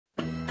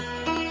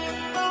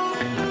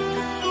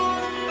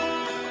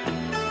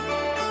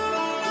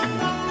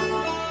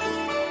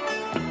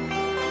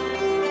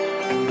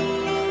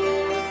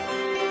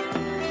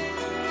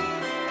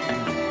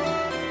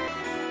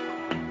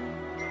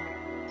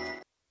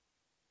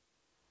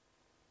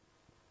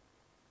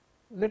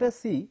Let us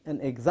see an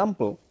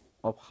example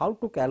of how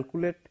to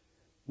calculate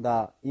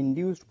the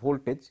induced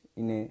voltage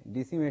in a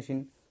DC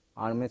machine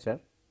armature.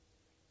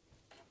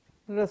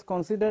 Let us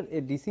consider a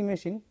DC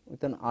machine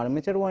with an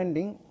armature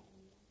winding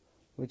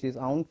which is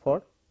wound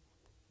for,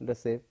 let us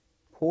say,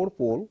 4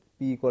 pole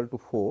P equal to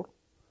 4,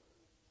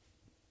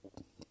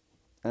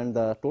 and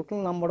the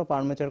total number of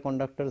armature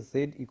conductors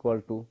Z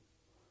equal to,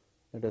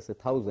 let us say,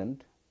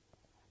 1000.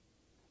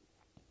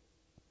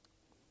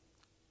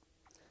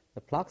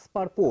 The flux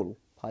per pole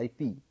phi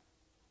P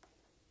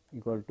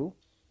equal to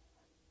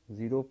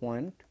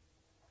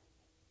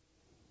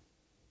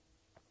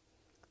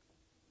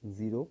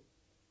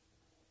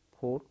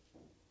 0.04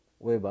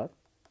 Weber,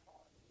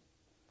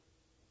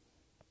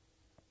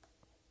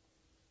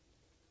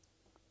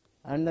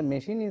 and the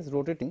machine is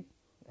rotating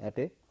at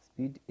a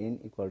speed n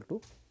equal to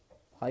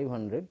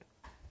 500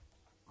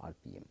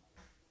 rpm.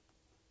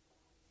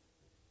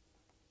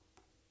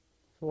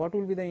 So, what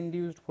will be the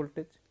induced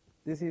voltage?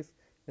 This is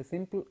a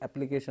simple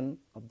application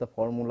of the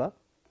formula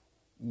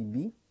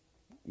EB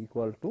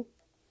equal to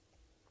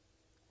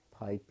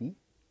phi P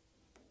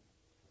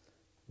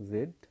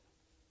Z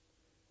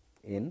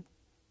n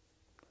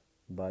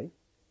by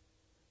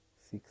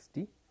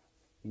 60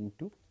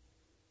 into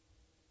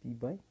P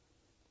by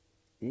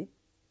A.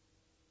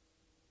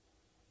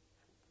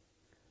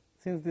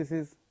 Since this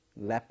is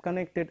lap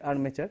connected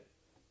armature,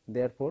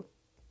 therefore,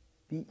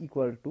 P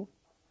equal to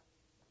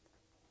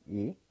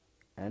A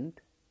and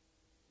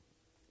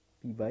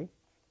P by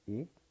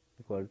A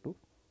equal to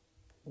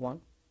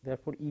 1.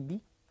 Therefore,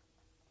 EB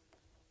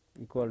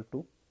equal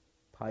to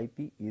phi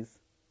P is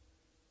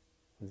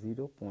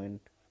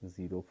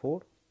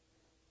 0.04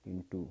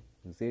 into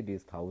Z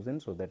is 1000.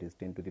 So, that is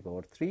 10 to the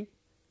power 3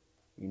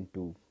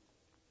 into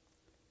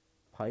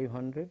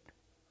 500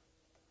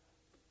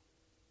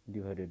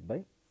 divided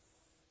by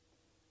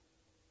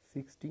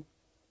 60,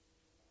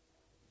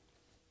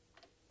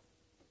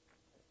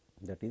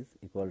 that is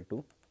equal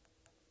to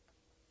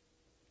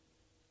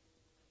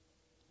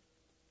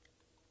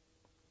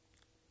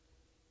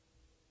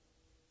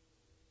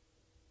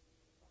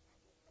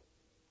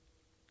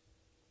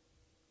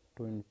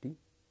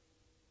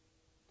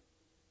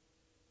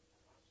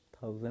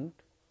 20,000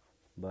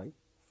 by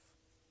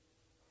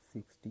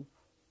 60,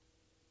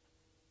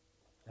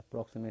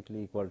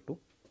 approximately equal to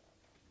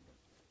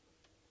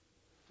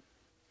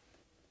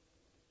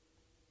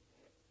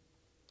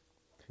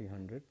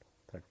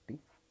 330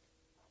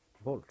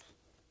 volts.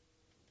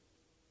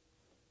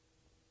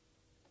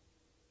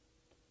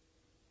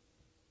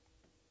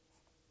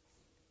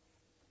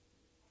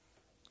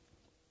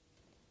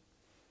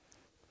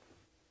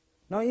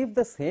 Now, if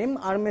the same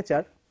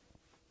armature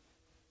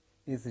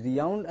is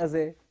rewound as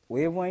a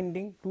wave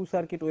winding, 2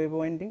 circuit wave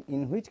winding,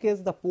 in which case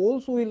the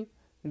poles will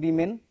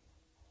remain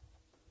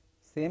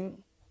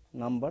same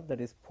number, that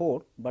is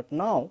 4, but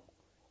now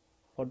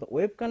for the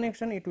wave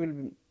connection it will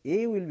be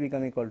A will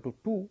become equal to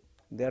 2.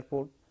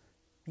 Therefore,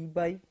 P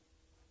by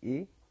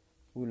A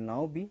will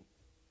now be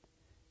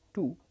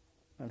 2,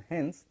 and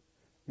hence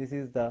this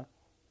is the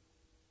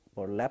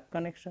for lap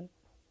connection,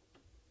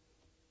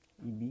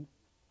 EB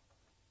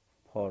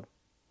for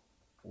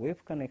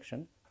wave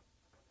connection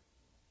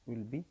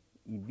will be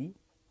EB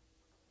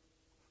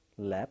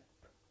lap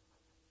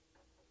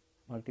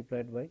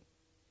multiplied by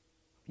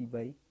P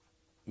by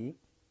A,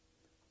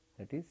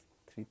 that is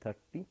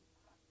 330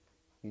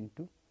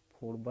 into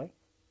 4 by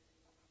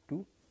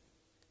 2,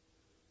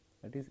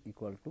 that is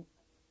equal to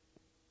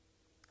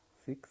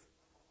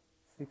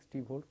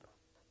 660 volt.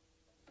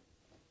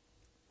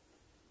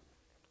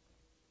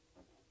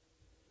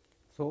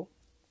 So,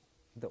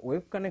 the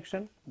wave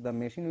connection, the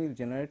machine will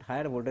generate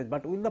higher voltage,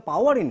 but will the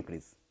power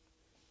increase?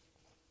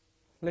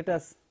 Let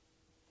us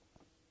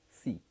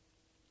see.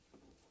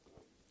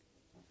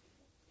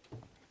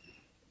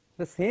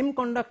 The same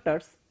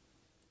conductors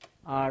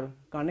are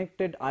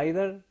connected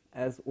either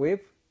as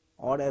wave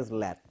or as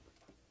lap.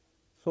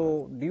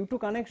 So, due to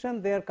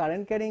connection their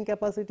current carrying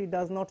capacity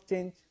does not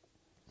change.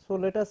 So,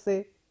 let us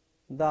say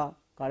the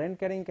current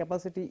carrying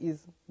capacity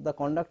is, the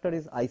conductor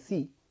is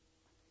IC,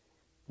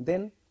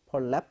 then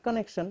for lap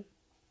connection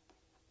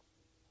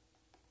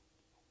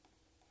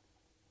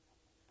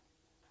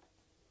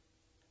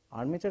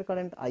armature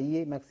current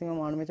IA, maximum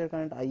armature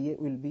current IA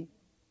will be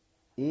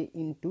A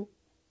into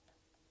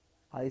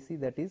IC,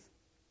 that is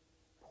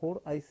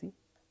 4 IC,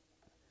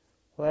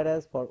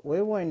 whereas for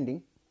wave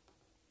winding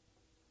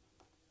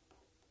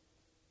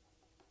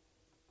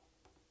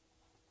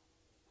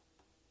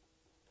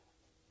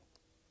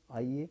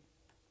IA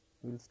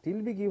will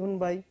still be given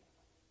by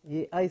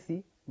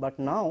AIC, but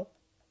now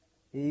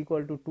A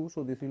equal to 2.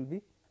 So, this will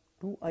be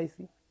 2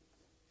 IC.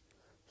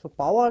 So,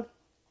 power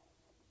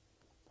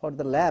for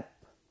the lap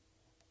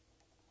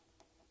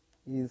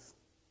is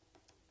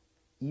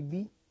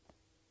EB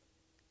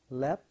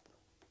lap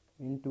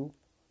into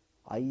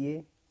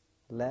IA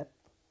lap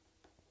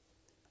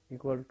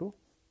equal to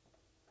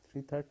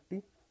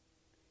 330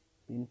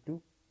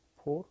 into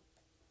 4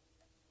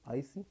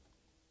 IC.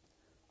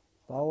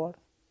 Power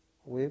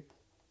wave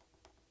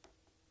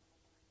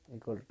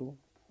equal to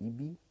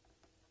EB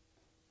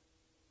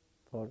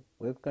for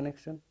wave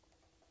connection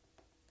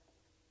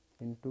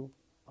into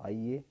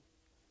IA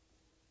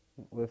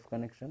wave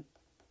connection.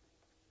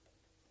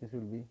 This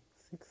will be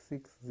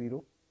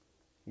 660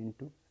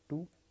 into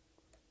 2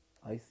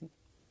 IC.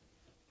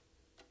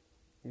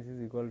 This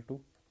is equal to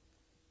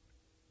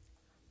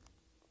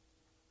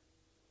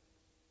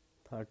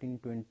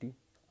 1320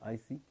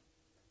 IC.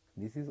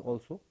 This is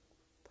also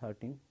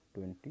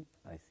 1320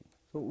 IC.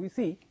 So, we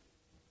see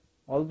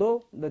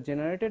although the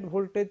generated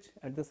voltage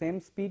at the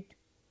same speed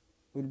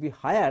will be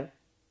higher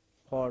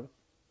for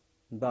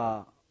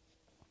the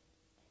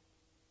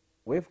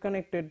wave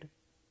connected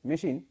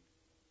machine,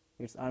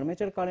 its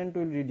armature current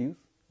will reduce,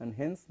 and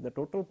hence the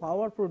total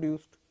power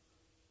produced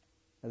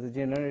as a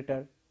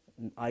generator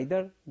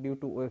either due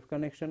to wave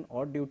connection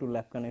or due to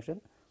lap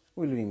connection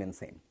will remain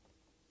same.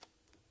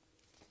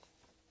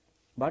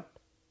 But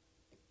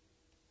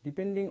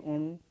depending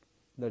on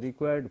the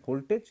required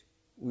voltage,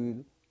 we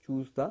will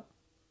choose the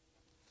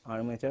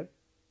armature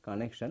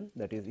connection.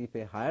 That is, if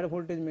a higher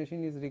voltage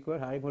machine is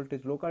required, high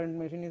voltage low current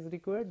machine is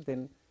required,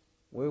 then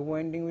wave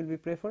winding will be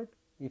preferred.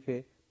 If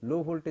a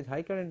low voltage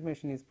high current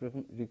machine is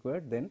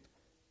required, then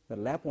the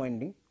lap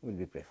winding will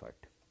be preferred.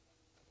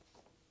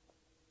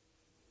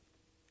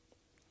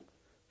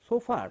 So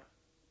far,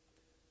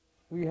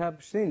 we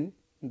have seen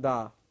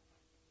the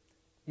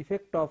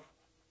effect of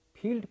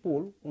field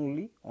pole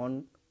only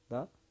on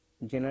the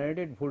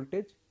generated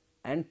voltage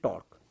and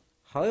torque.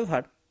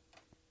 However,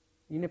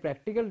 in a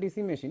practical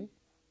DC machine,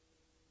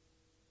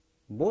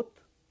 both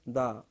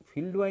the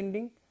field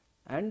winding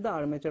and the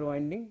armature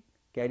winding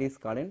carries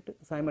current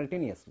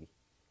simultaneously.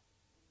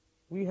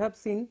 We have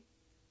seen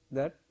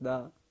that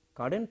the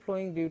current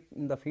flowing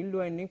in the field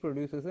winding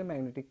produces a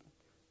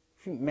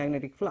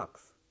magnetic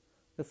flux.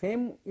 The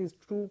same is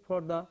true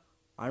for the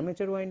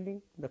armature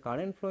winding. The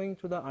current flowing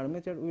through the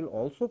armature will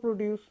also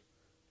produce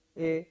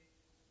a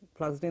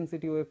flux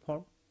density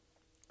waveform,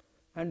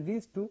 and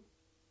these two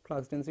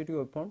flux density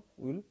waveform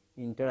will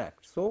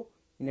interact. So,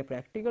 in a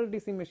practical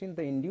DC machine,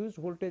 the induced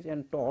voltage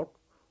and torque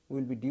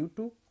will be due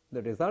to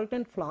the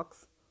resultant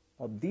flux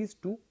of these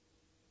two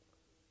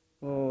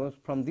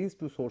from these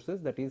two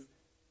sources, that is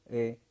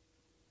a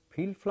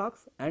field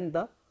flux and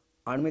the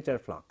armature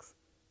flux.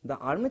 The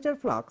armature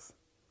flux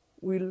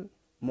will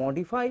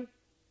modify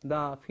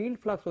the field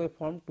flux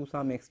waveform to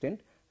some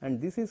extent, and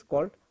this is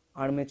called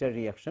armature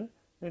reaction.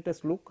 Let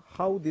us look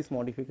how this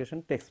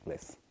modification takes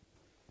place.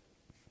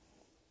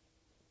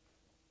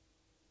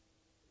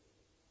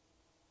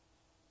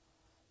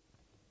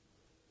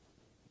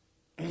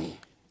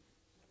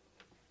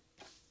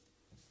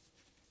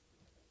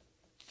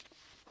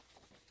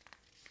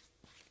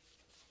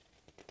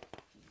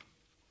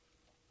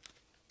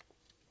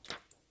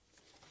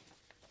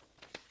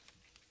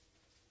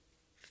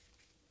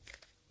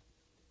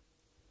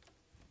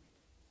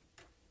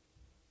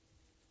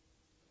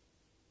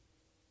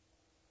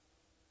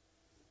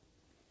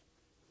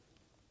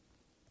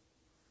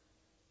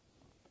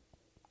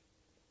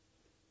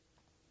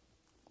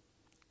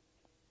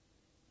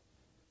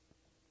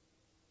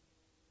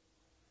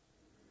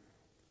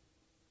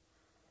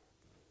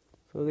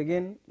 So,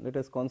 again let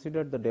us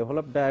consider the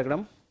developed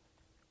diagram.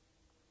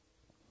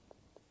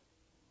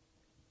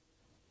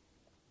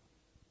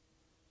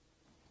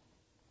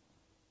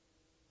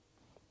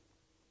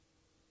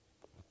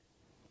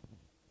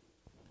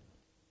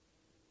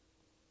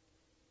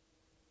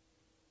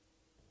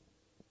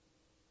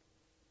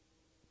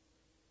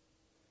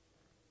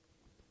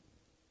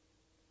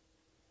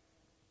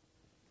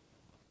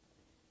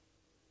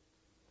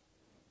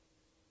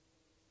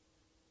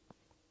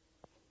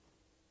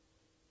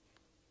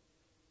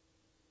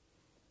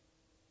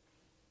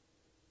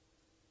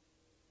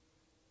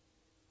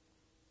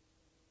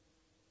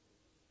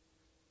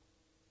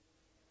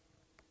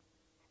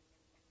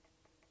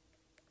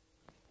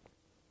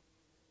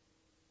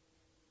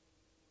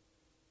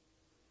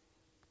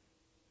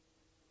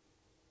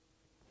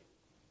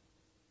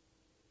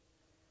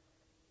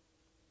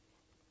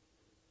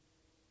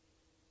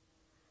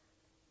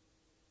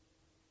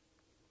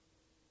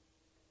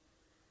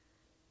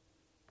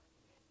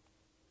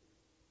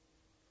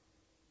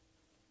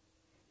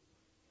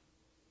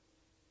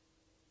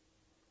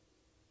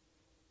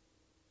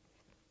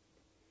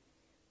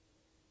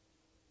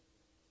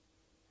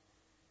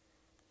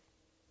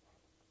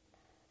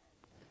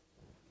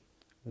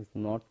 This is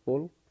north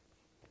pole,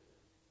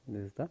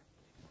 this is the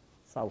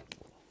south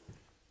pole.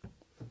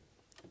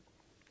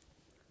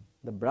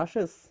 The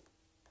brushes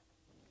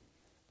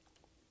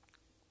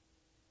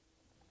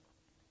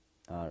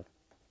are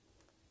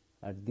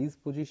at these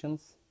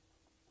positions.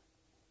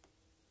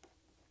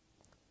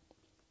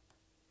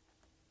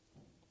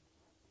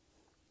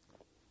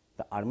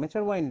 The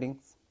armature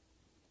windings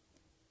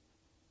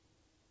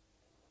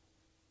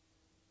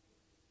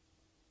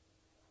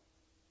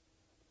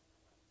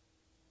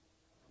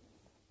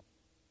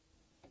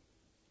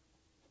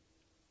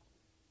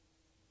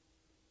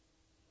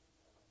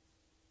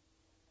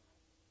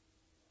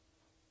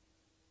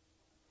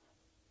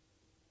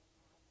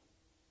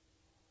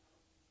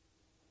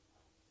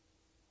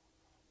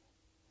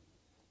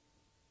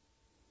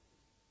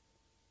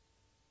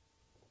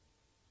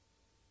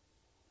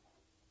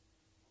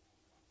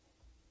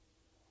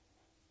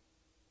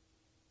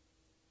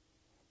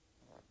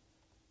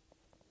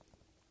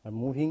are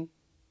moving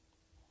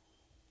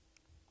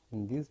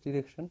in this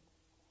direction,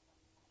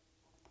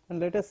 and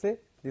let us say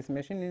this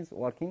machine is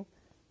working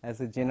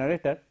as a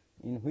generator,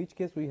 in which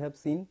case we have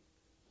seen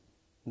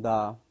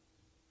the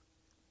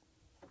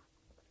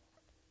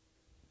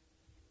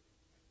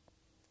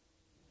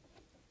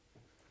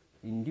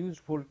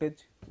induced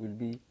voltage will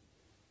be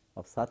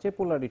of such a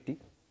polarity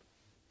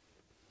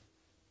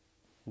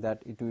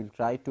that it will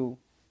try to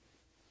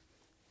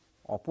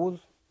oppose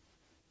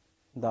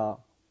the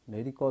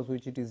very cause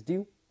which it is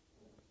due,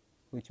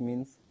 which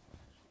means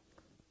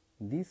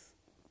these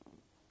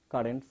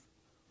currents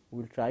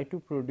will try to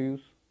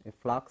produce a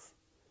flux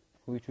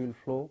which will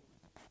flow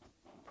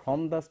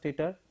from the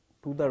stator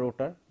to the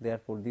rotor.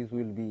 Therefore, this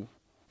will be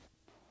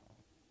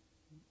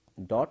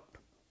dot,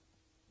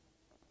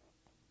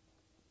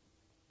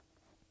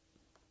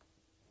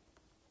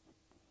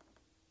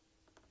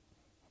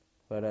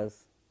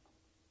 whereas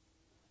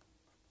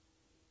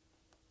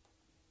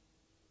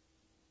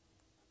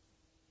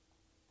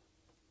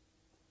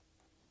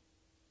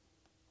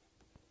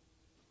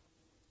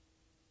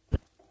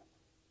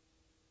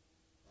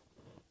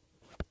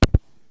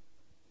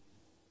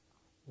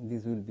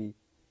this will be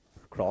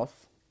cross.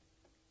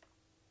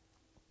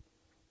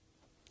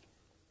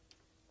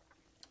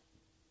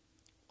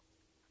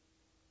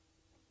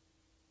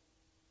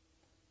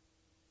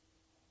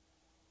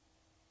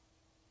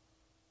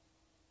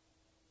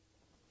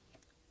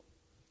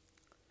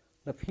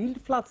 The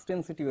field flux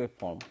density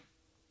waveform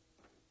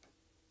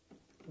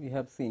we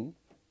have seen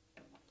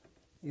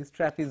is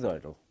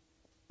trapezoidal.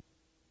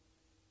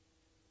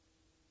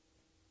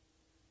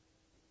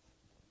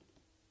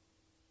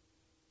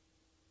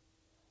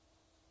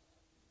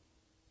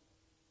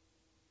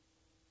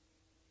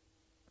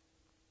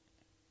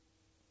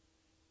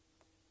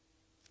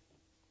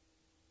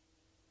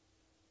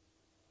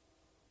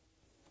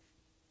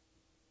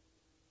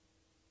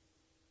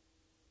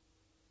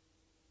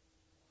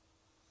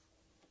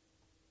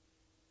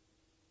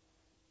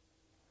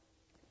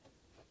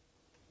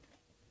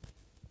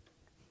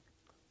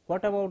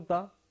 What about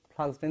the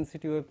flux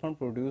density waveform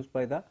produced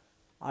by the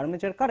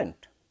armature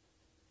current?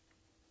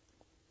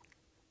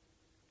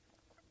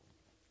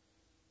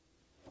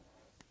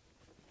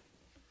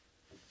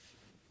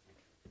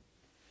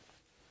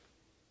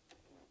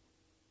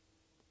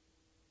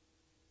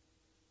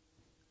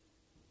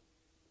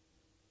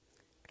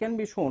 It can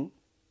be shown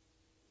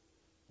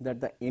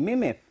that the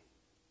MMF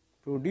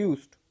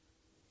produced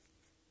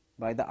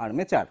by the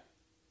armature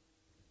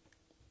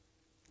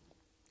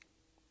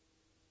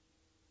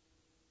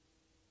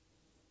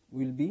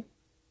will be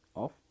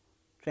of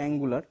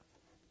triangular.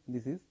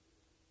 This is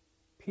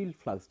field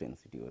flux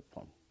density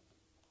waveform.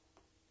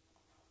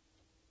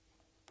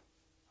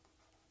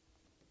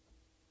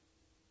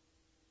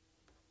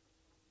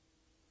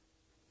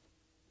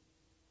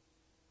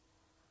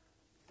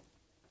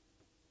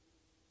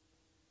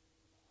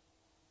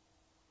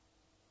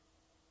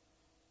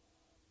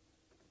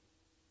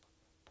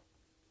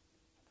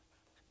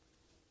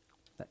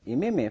 The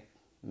MMF,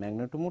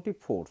 magnetomotive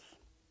force,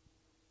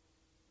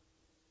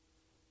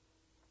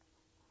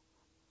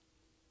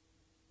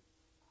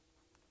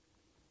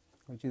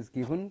 which is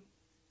given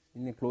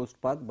in a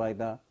closed path by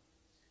the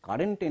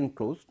current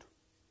enclosed,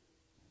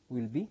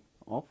 will be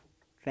of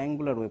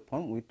triangular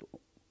waveform with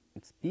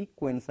its peaks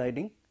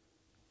coinciding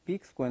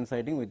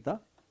with the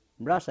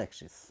brush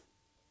axis.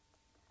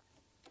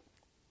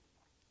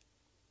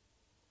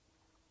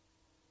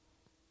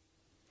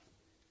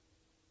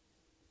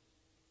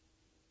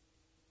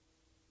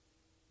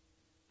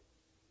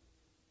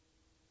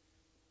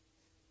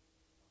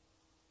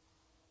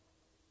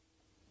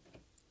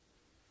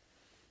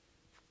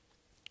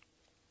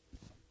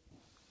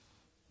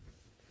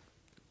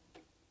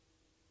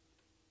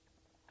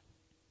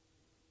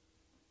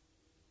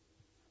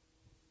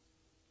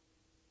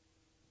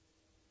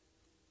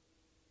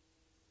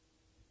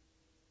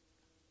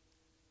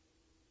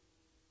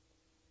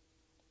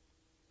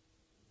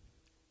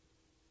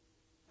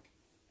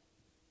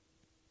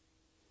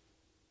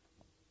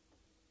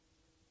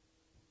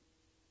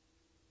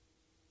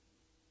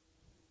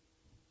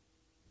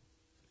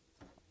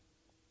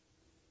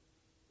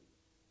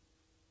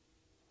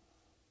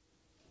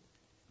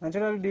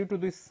 Naturally, due to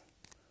this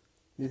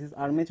is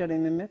armature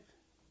MMF,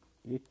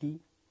 AT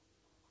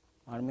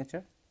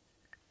armature.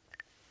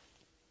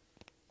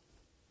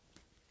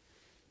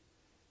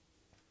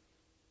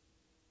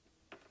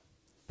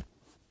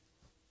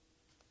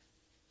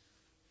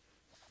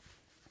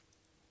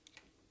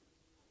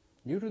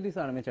 Due to this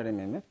armature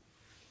MMF,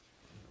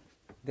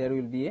 there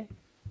will be a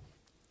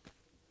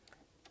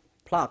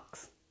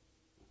flux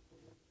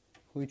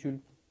which will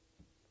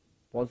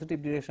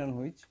positive direction,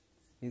 which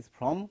is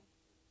from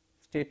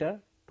stator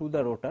to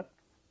the rotor.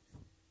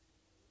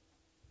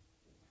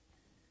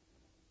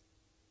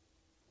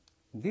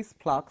 This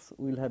flux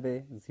will have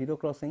a zero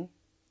crossing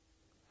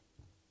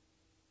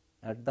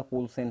at the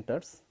pole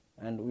centers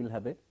and will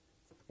have a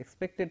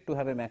expected to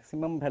have a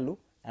maximum value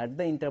at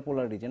the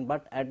interpolar region,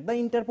 but at the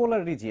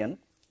interpolar region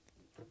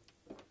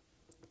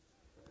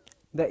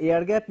the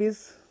air gap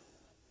is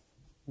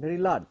very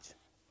large,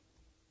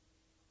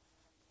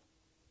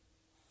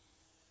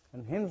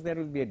 and hence there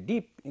will be a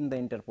dip in the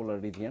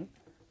interpolar region,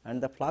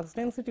 and the flux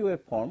density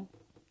waveform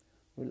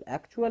will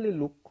actually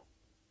look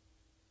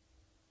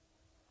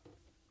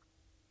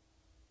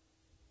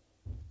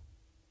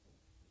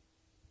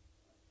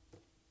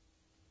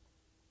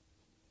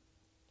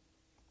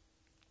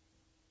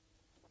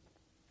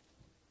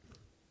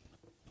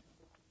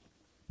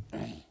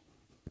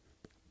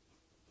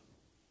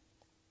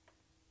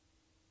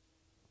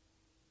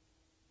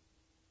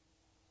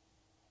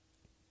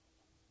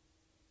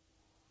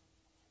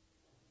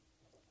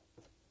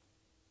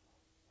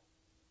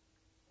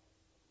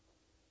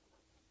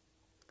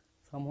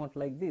somewhat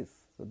like this.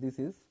 So, this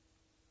is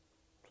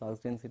flux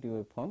density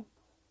waveform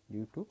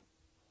due to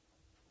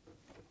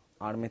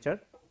armature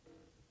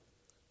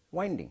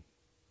winding.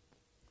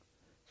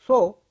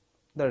 So,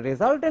 the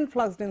resultant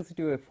flux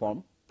density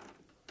waveform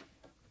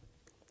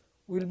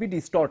will be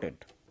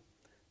distorted.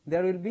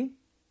 There will be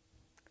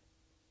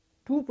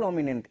two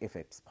prominent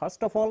effects.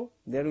 First of all,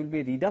 there will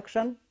be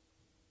reduction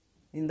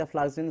in the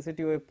flux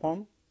density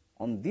waveform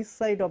on this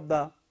side of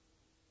the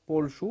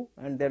pole shoe,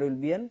 and there will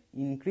be an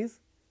increase,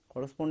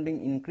 corresponding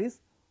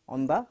increase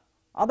on the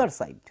other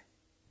side.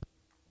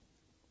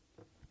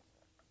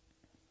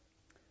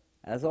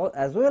 As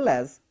well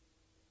as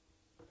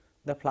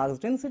the flux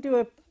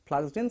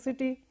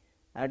density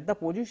at the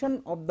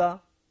position of the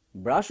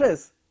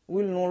brushes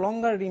will no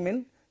longer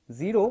remain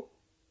 0,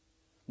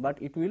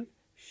 but it will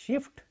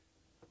shift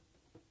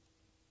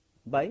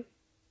by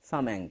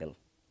some angle.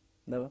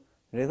 The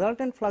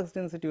resultant flux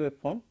density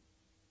waveform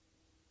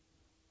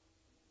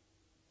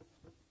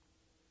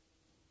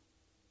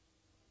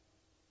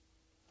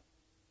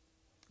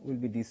will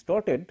be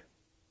distorted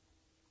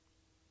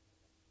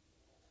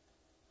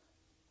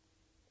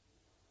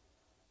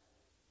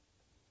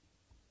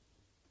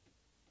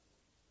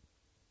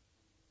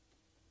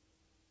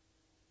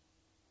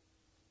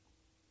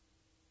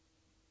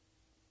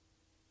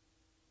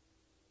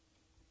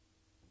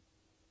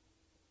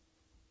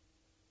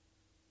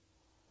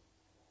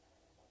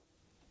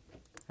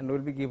and will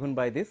be given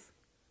by this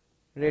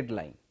red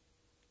line.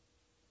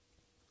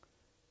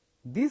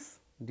 This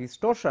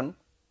distortion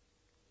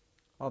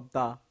of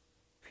the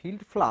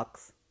field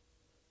flux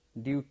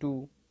due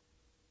to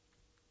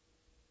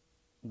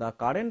the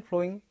current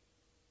flowing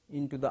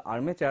into the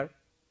armature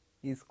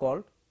is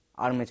called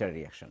armature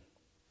reaction.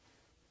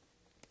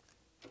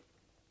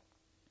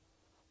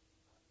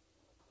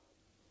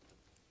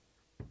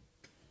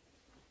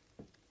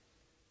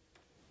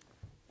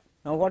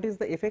 Now, what is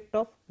the effect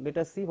of, let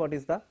us see what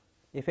is the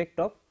effect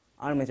of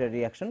armature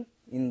reaction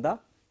in the,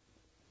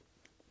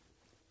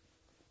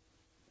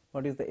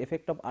 what is the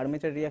effect of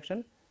armature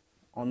reaction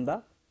on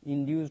the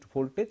induced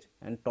voltage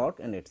and torque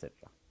and etc.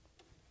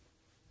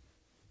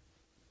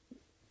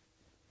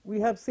 We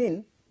have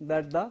seen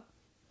that the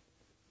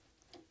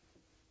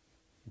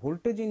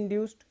voltage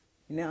induced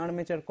in an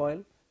armature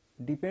coil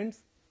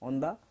depends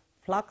on the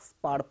flux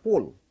per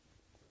pole.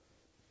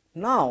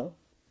 Now,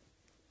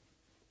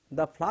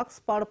 the flux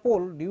per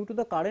pole due to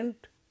the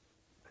current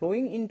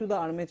flowing into the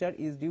armature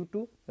is due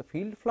to the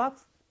field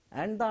flux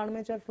and the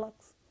armature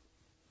flux.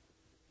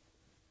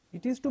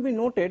 It is to be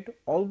noted,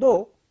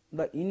 although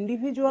the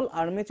individual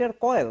armature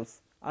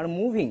coils are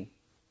moving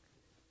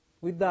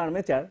with the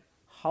armature,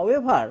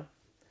 however,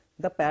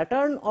 the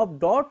pattern of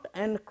dot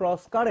and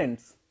cross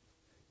currents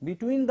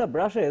between the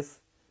brushes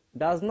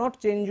does not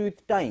change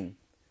with time.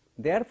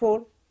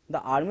 Therefore,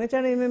 the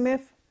armature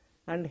MMF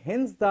and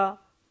hence the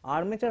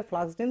armature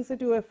flux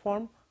density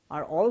waveform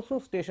are also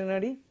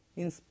stationary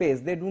in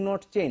space, they do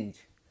not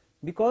change,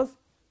 because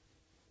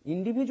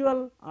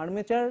individual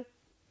armature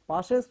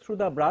passes through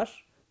the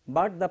brush,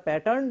 but the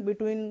pattern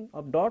between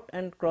of dot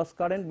and cross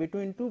current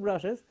between two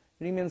brushes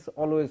remains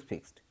always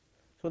fixed.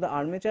 So, the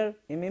armature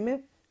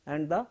MMF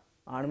and the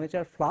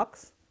armature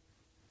flux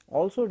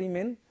also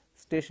remain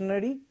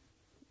stationary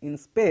in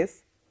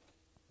space.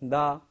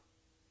 The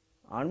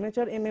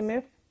armature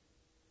MMF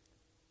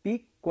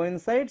peak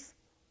coincides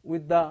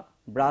with the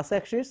brass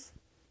axis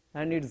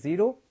and its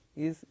 0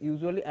 is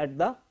usually at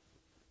the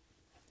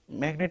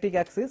magnetic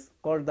axis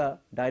called the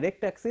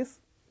direct axis,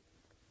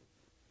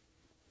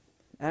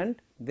 and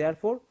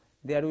therefore,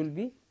 there will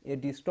be a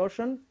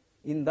distortion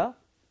in the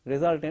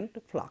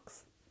resultant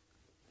flux.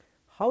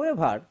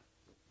 However,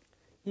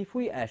 if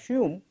we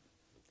assume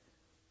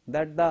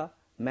that the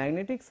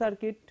magnetic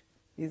circuit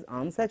is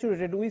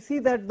unsaturated, we see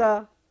that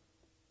the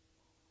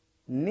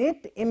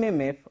net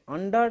MMF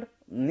under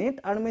net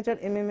armature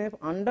MMF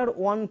under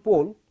one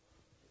pole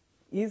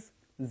is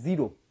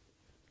 0,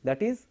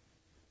 that is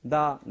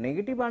the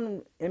negative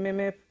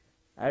MMF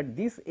at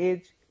this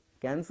edge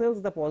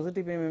cancels the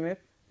positive MMF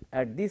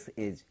at this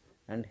edge,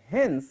 and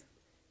hence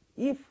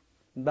if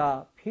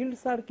the field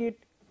circuit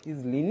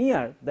is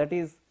linear, that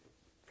is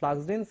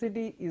flux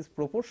density is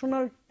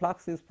proportional,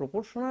 flux is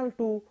proportional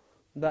to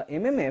the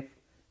MMF,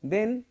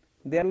 then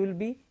there will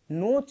be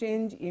no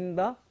change in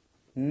the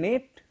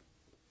net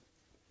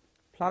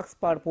flux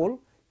per pole,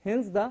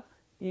 hence the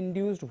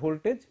induced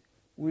voltage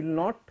will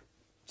not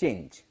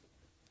change.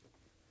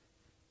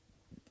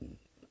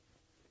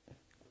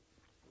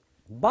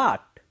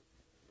 but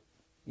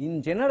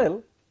in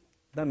general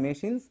the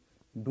machines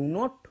do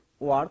not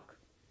work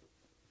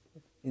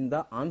in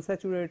the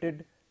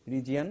unsaturated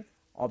region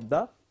of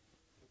the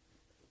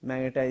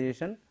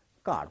magnetization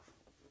curve.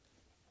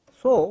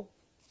 So,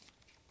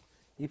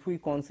 if we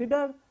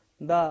consider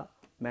the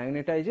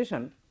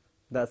magnetization,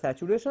 the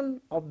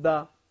saturation of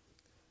the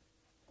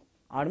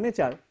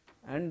armature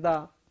and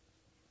the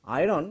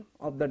iron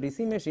of the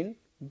DC machine,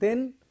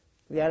 then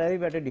we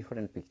arrive at a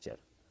different picture.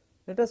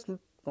 Let us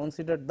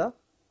consider the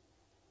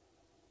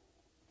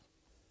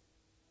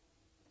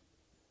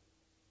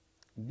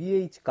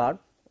BH curve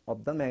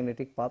of the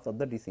magnetic path of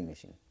the DC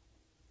machine.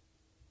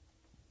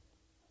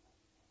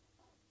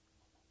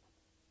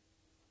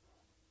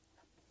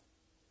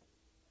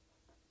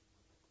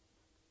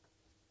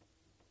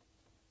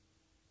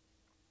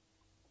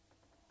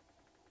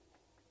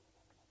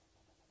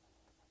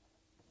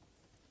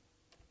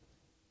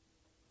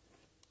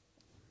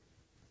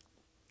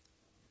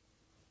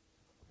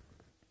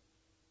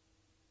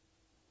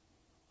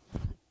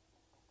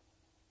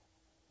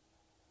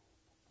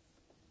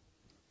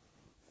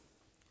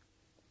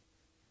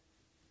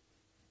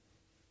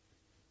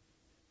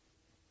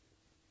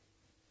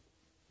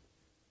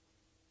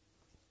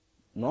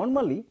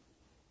 Normally,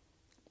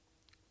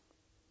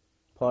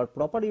 for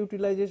proper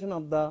utilization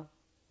of the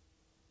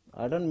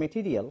iron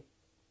material,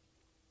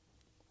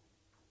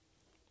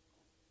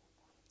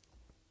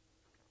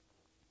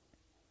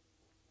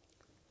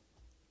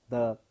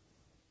 the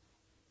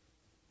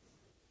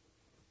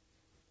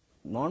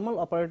normal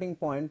operating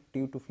point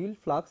due to field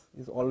flux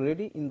is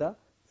already in the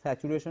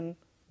saturation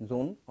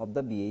zone of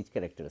the BH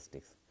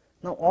characteristics.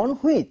 Now, on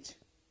which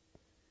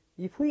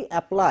if we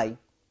apply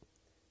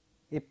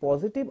a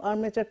positive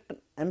armature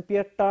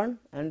ampere turn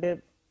and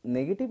a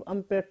negative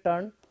ampere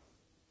turn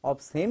of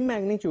same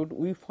magnitude,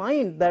 we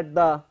find that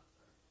the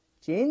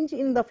change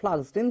in the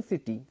flux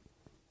density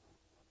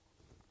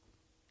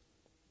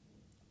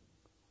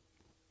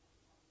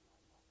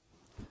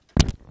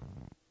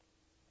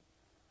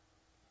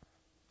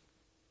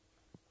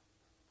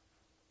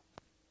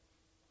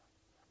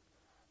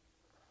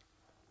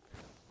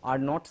are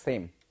not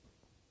same.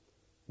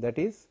 That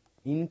is,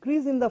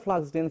 increase in the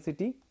flux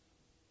density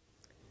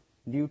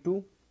due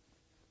to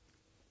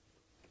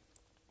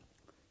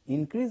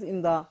increase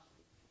in the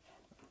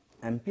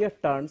ampere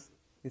turns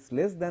is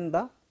less than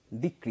the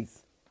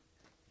decrease.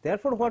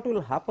 Therefore, what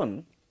will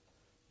happen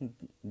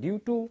due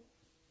to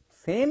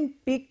same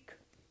peak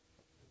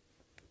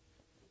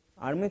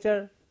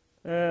armature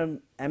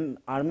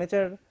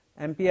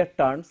ampere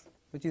turns,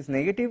 which is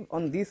negative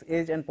on this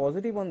edge and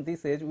positive on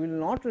this edge, will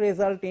not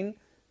result in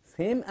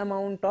same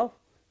amount of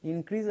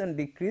increase and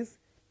decrease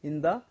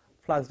in the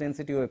flux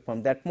density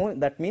waveform.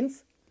 That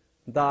means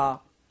the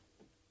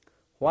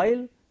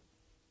while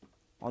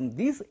on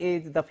this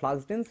edge the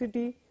flux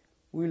density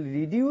will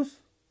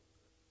reduce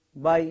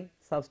by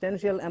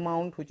substantial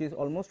amount, which is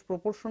almost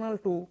proportional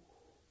to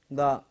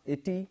the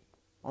AT.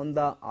 On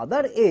the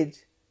other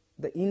edge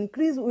the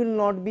increase will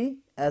not be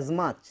as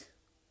much.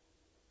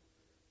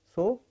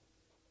 So,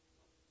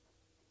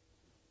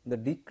 the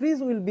decrease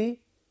will be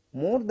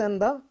more than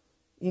the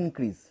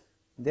increase.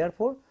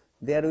 Therefore,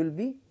 there will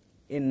be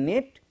a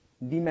net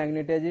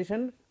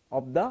demagnetization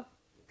of the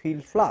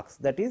field flux,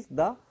 that is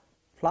the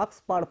flux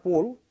per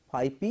pole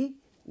phi p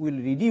will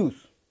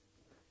reduce,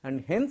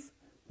 and hence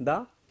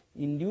the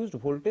induced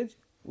voltage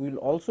will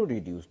also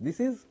reduce. This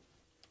is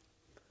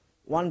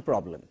one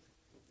problem.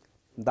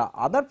 The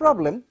other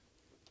problem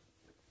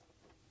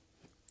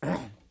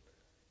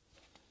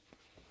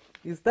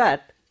is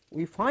that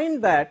we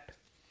find that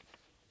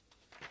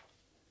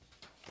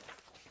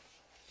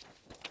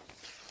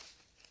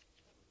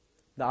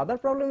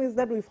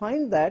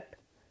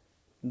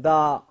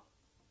the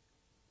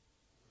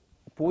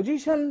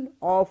position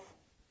of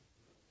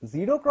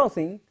zero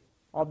crossing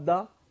of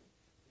the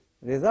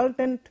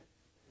resultant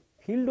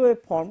field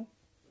waveform,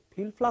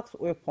 field flux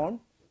waveform,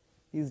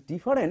 is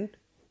different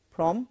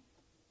from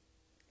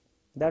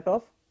that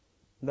of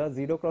the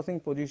zero crossing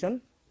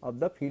position of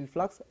the field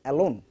flux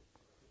alone.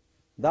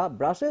 The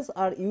brushes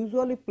are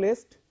usually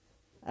placed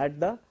at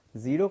the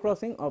zero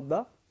crossing of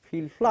the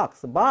field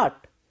flux,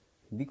 but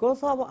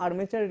because of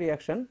armature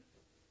reaction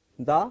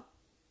the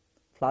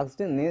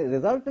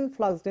resultant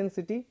flux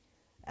density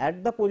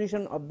at the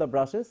position of the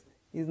brushes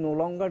is no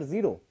longer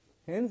 0.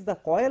 Hence, the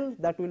coil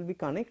that will be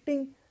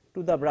connecting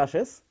to the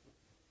brushes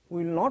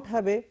will not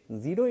have a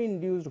 0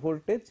 induced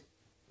voltage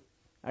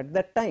at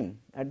that time,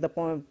 at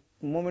the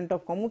moment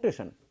of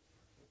commutation.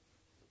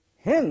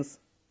 Hence,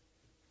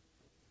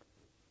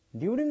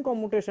 during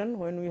commutation,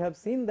 when we have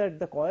seen that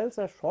the coils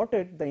are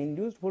shorted, the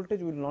induced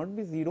voltage will not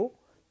be 0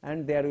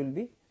 and there will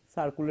be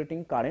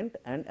circulating current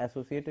and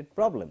associated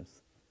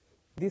problems.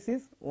 This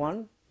is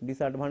one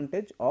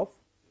disadvantage of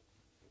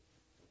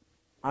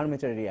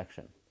armature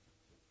reaction.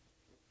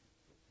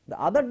 The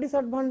other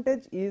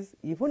disadvantage is,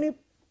 even if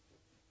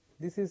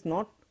this is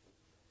not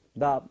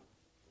the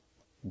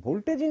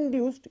voltage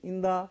induced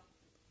in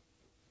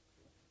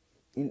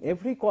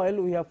every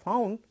coil, we have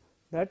found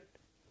that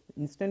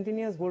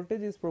instantaneous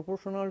voltage is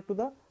proportional to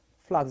the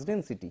flux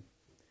density.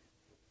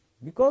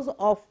 Because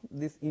of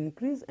this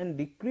increase and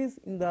decrease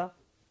in the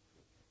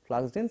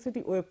flux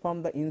density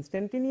waveform, the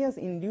instantaneous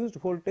induced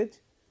voltage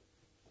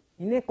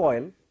in a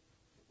coil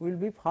will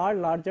be far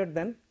larger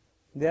than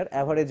their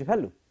average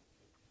value.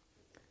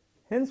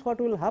 Hence,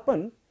 what will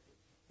happen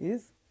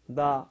is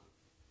the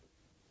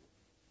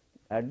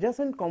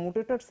adjacent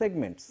commutator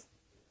segments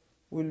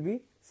will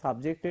be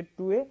subjected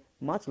to a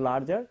much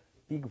larger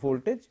peak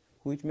voltage,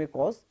 which may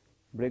cause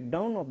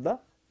breakdown of the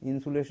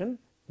insulation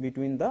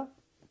between the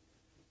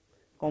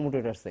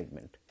commutator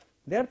segment.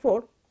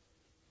 Therefore,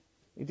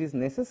 it is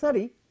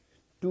necessary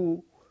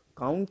to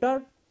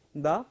counter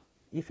the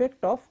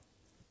effect of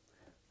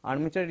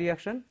armature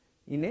reaction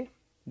in a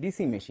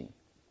DC machine.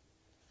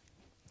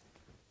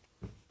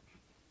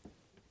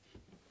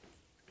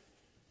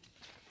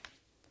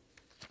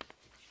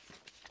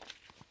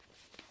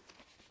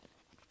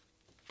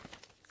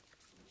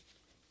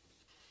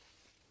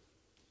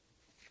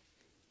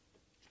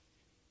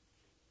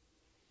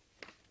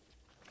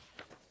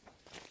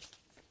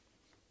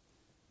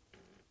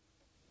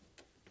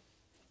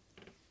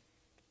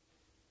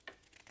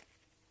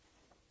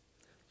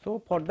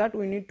 So, for that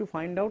we need to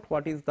find out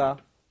what is the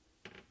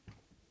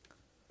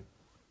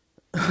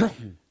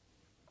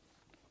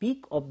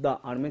peak of the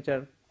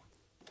armature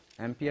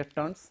ampere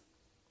turns.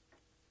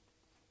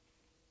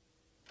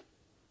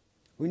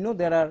 We know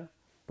there are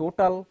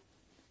total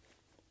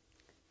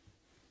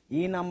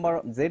Z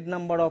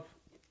number of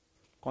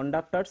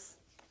conductors.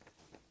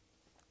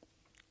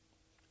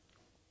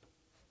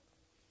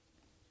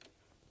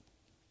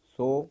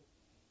 So,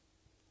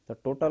 the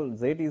total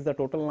Z is the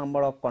total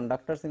number of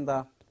conductors in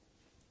the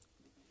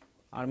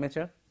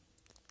armature.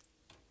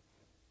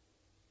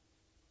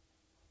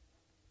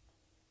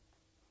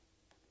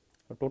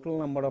 The total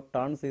number of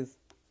turns is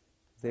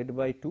Z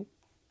by 2,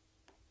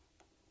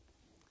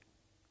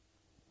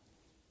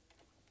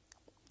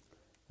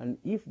 and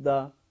if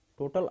the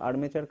total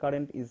armature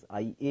current is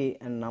IA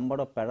and number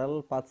of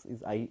parallel paths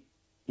is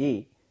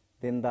IA,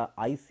 then the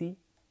IC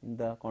in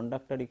the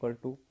conductor equal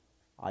to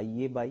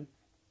IA by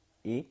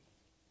A.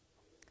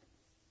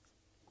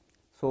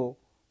 So,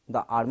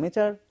 the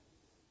armature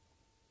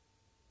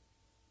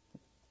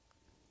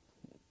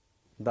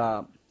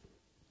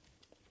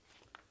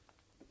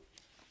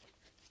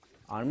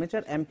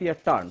ampere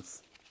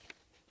turns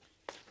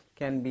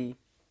can be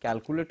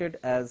calculated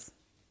as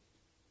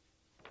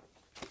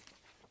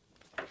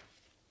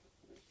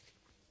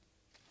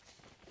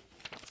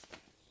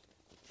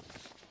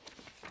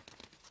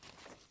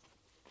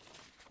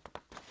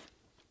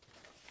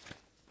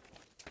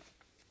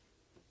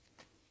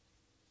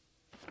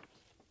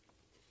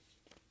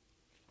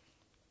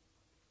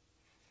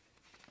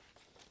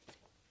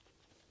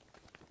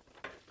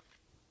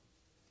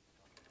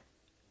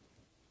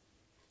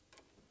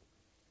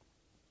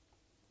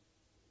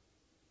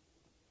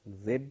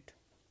Z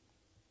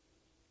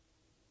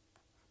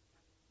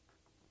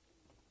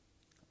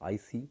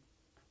IC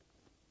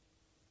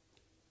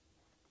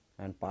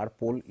and per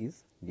pole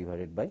is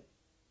divided by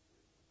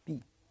P.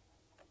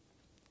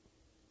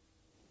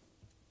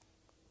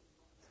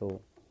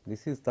 So,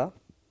 this is the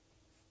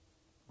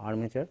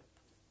armature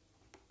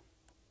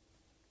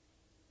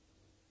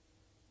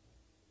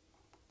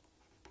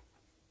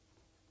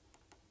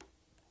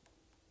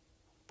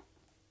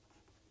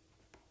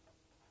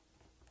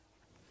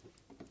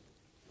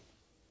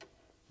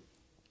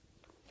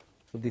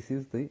So, this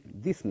is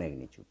this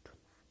magnitude.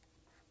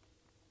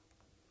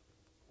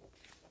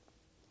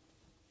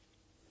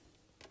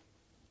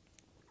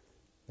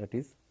 That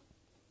is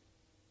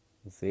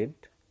Z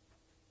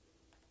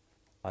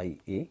I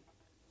A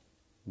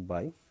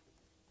by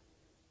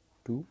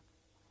 2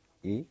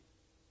 A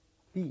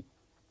P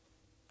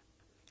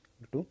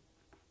to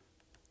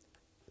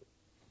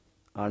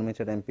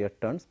armature ampere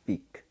turns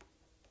peak.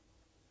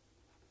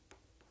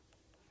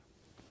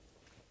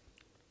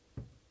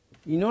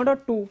 In order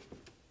to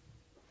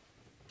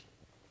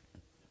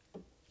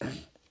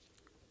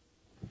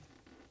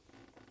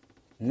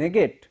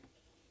negate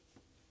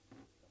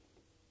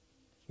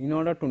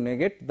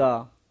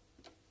the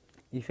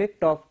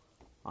effect of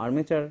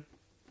armature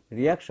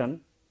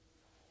reaction,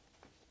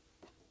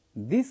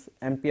 this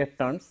ampere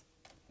turns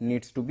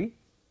needs to be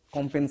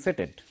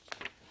compensated.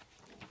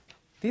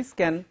 This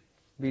can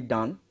be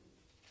done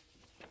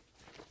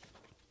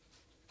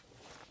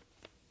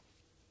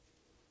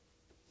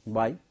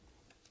by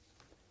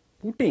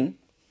putting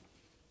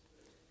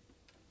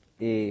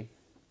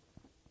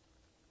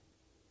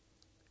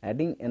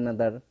adding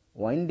another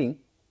winding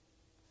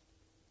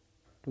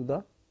to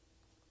the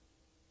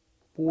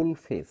pole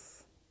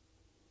face.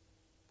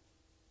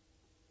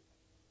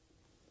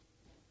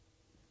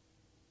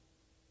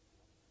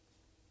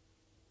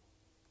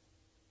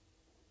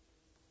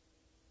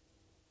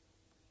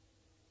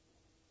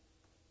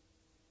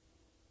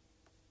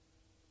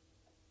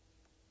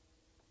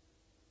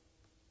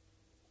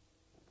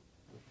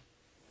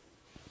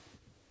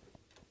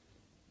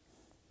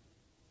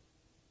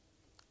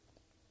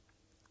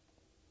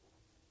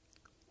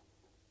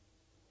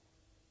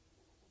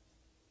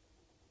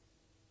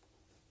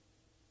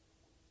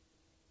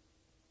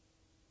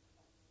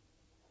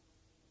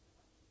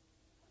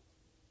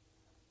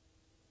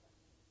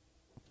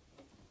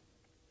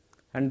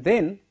 and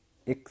then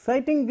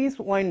exciting this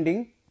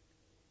winding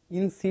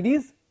in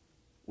series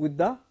with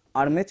the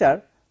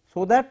armature,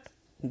 so that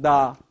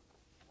the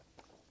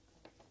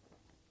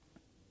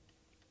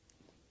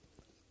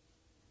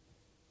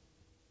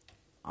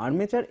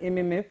armature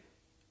MMF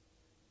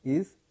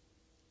is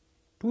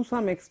to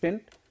some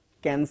extent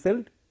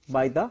cancelled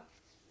by the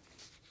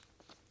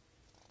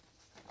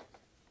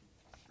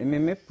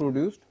MMF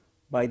produced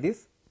by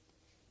this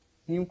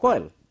new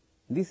coil.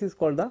 This is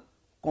called the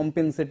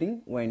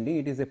compensating winding.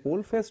 It is a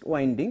pole phased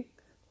winding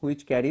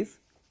which carries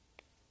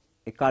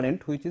a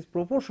current which is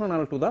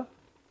proportional to the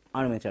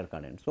armature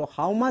current. So,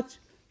 how much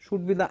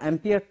should be the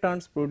ampere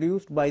turns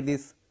produced by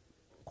this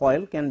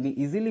coil can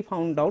be easily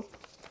found out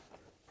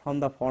from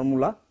the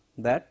formula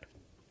that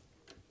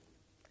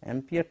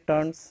ampere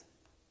turns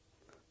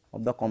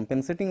of the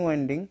compensating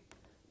winding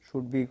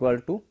should be equal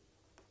to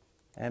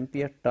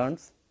ampere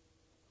turns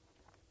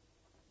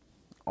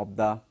of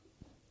the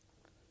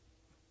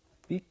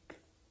peak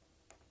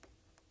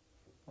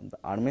of the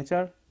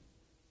armature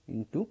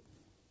into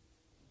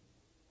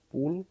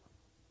pole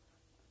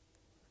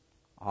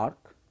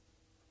arc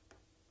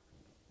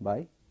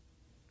by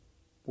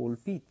pole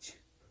pitch.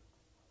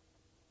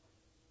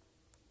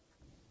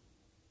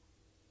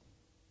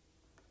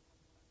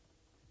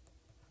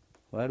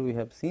 Where we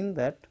have seen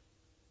that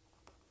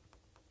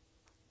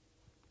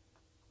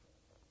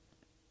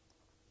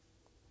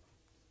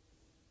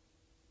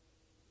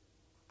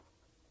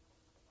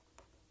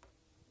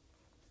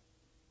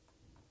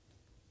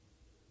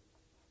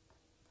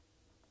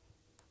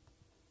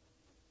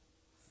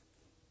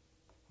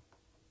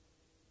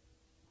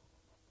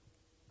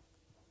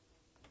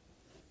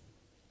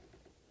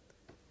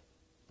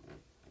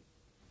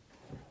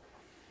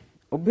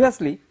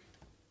obviously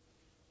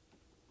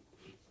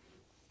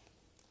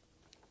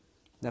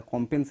the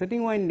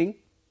compensating winding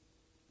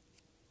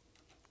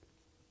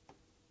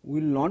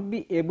will not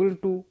be able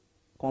to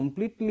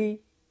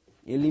completely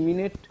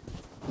eliminate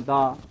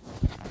the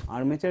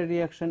armature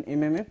reaction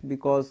MMF,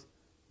 because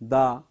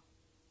the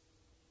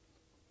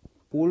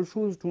pole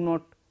shoes do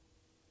not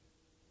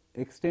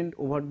extend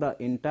over the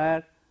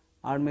entire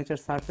armature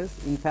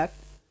surface. In fact,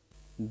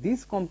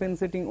 this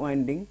compensating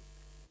winding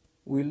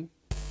will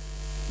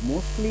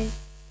mostly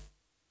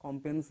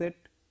compensate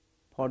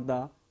for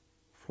the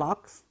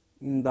flux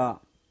in the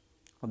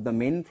of the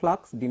main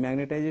flux,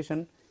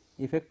 demagnetization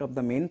effect of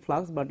the main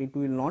flux, but it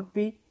will not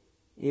be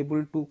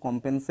able to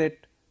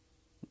compensate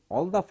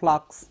all the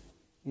flux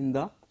in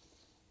the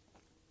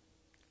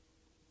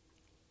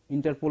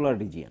interpolar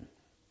region.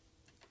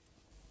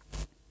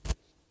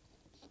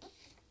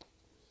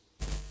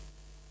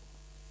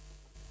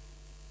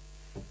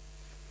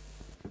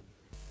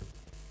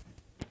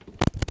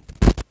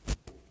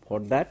 For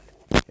that,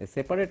 a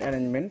separate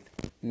arrangement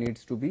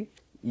needs to be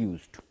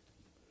used.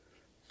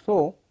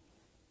 So,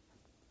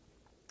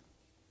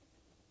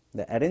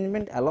 the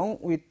arrangement along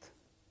with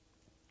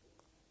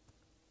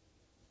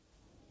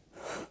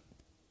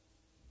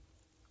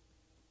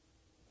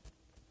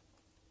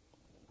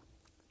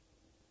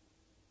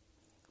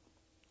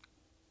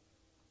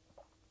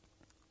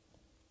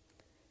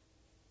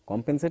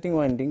compensating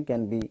winding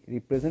can be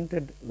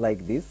represented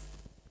like this.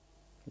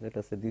 Let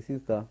us say this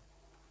is the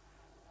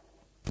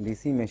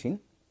DC machine,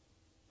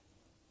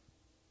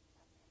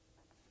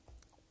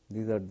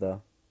 these are the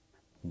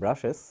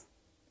brushes.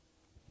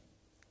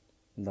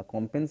 The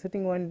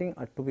compensating winding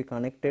are to be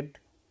connected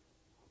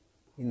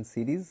in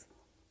series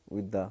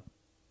with the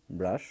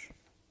brush.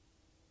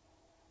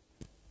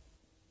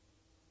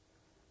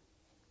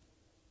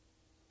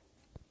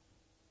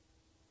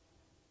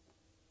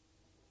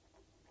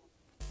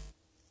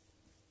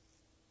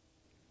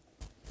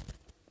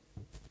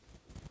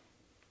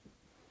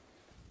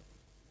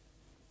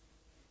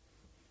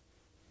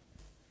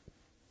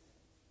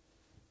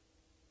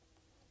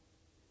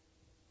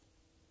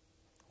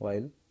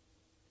 While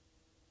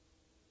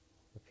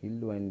the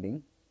field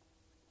winding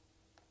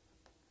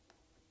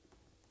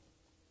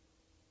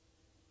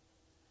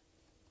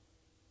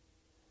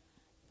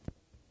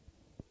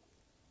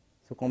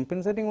so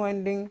compensating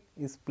winding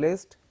is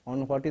placed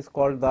on what is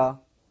called the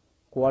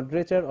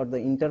quadrature or the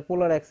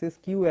interpolar axis,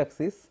 Q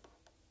axis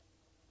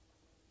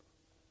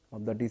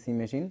of the DC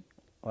machine,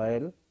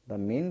 while the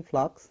main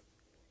flux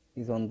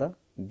is on the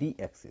D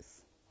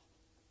axis.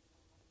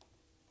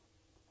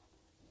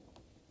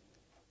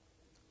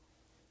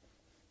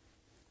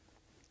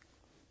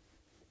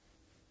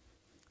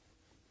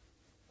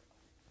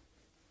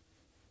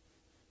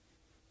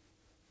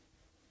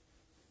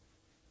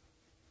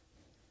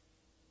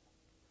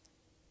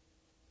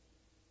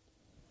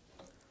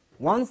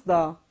 Once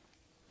the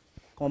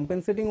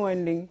compensating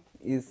winding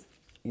is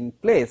in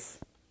place,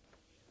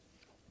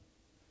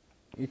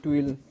 it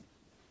will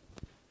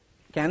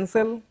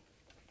cancel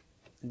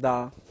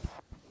the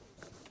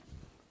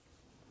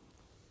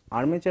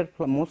armature,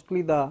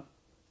 mostly the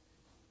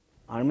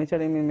armature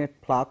MMF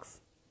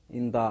flux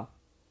in the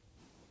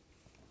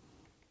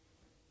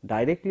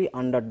directly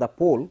under the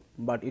pole,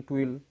 but it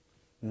will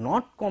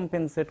not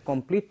compensate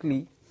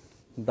completely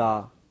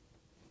the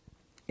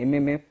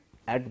MMF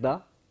at the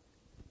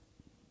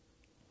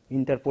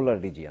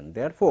interpolar region.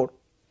 Therefore,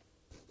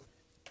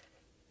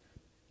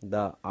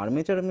 the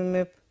armature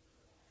MMF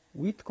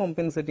with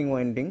compensating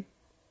winding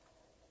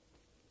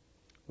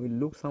will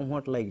look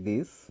somewhat like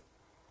this.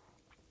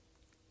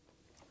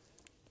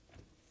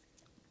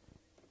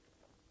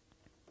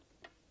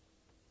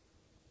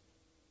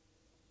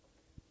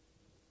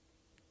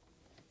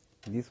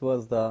 This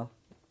was the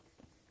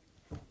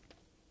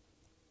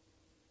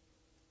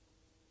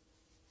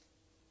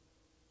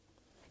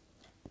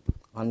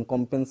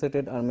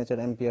uncompensated armature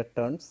ampere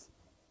turns.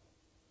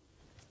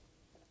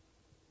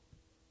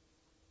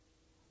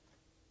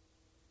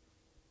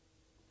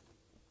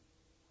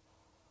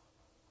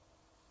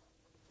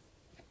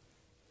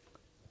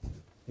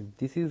 If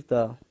this is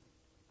the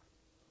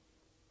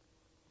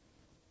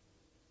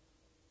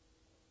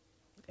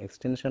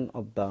extension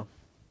of the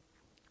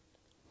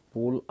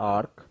pole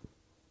arc,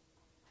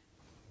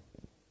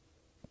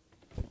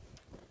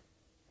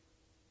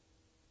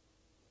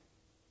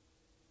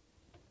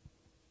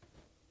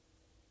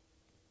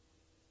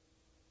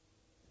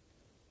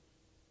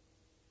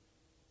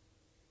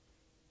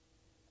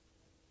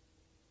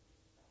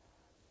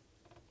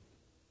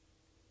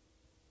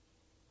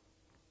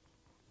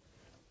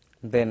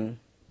 then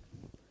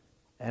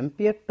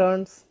ampere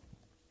turns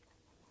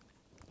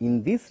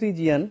in this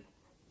region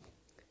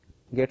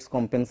gets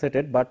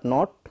compensated, but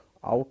not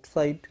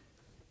outside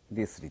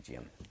this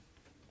region.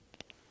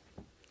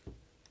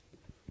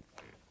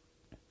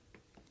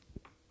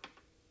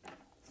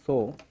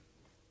 So,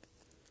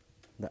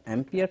 the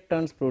ampere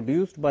turns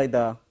produced by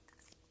the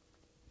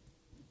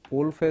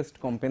pole faced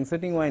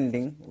compensating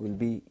winding will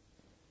be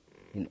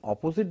in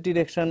opposite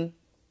direction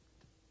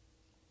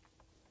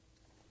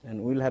and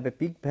we will have a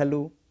peak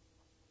value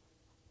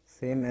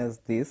same as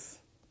this.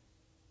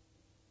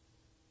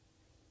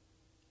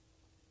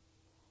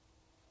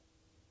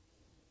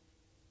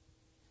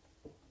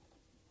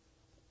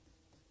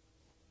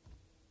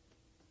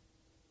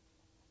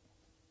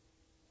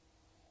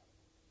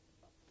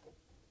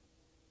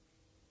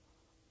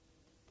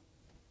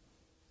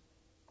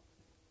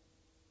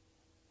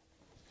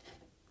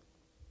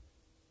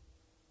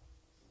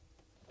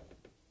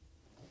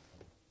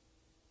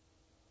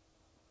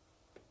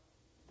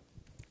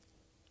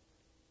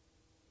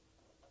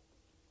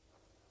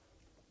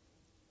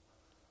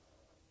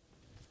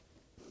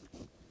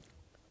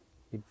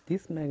 If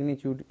this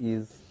magnitude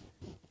is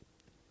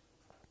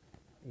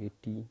at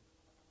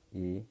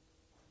a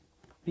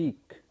peak,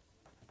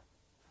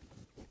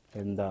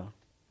 then the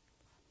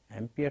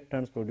ampere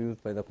turns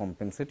produced by the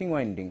compensating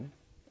winding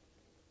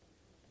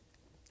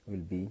will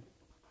be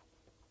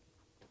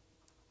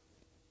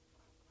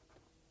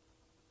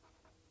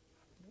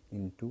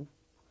into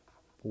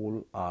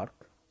pole arc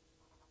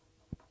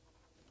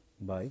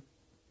by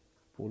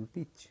pole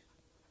pitch.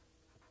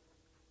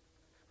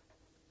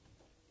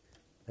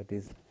 That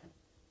is,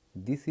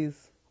 this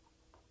is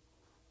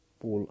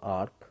pole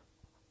arc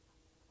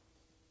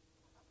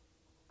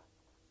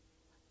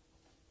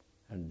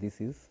and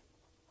this is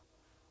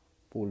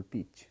pole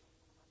pitch.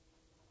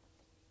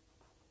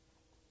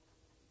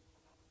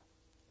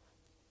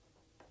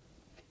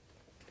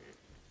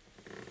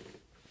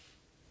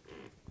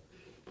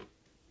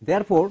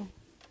 Therefore,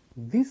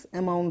 this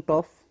amount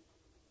of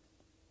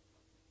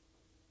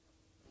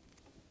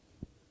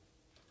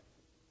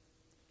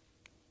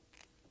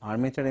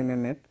armature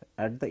MMF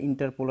at the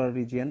interpolar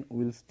region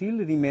will still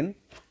remain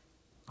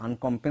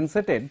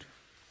uncompensated,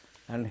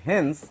 and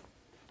hence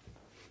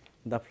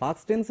the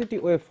flux density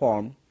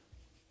waveform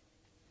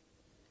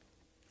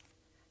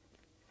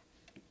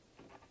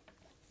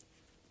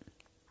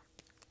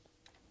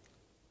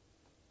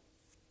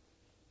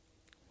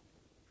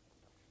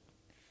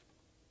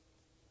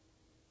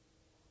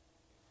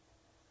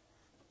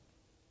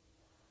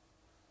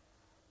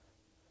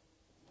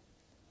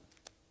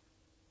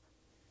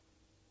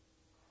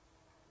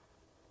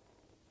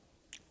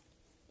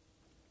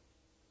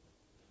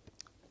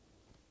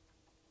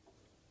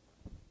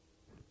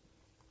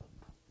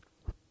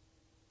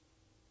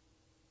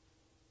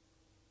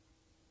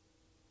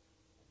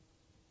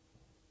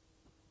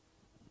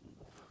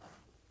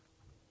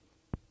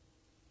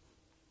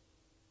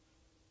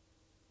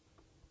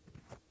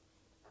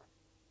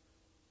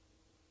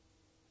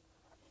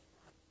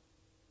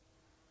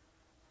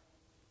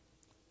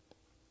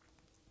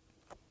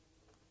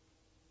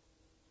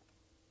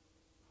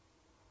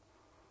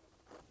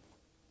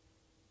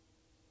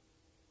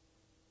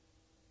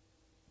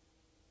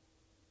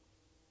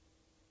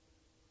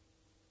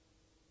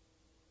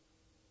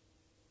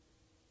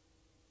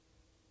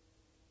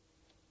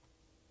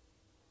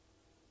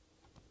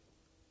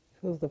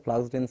shows the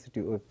flux density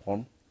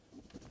waveform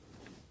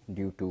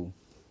due to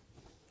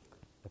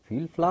the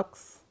field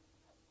flux,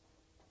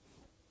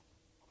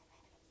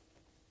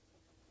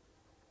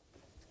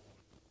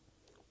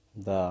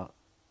 the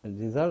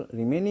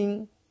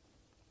remaining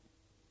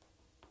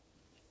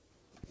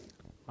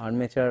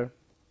armature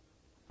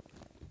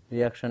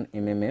reaction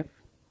MMF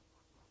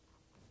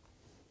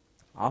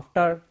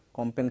after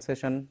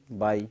compensation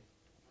by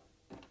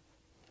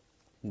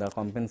the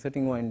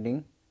compensating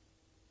winding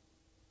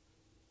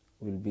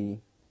will be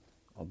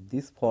of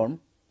this form.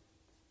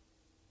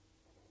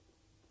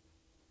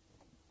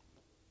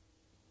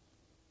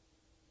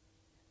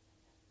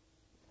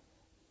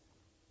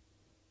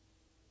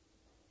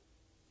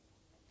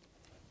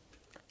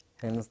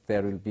 Hence,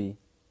 there will be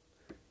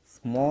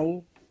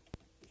small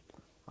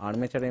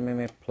armature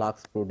mmf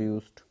flux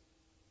produced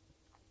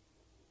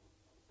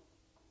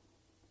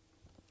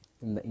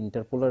in the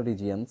interpolar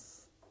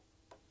regions,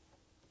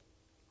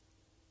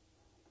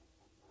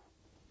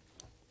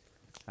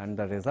 and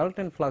the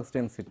resultant flux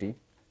density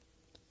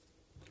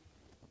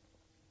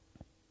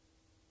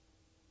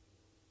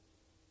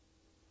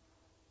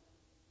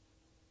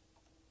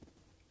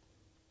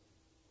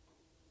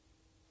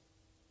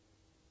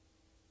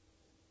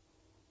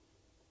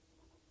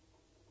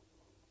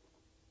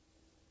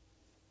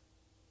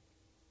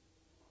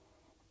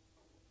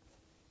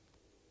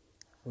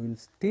will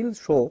still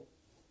show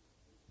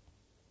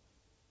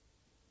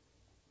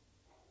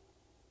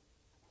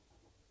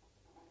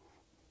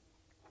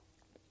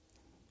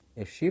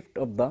a shift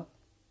of the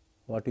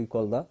what we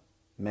call the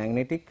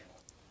magnetic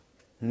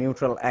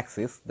neutral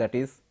axis, that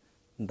is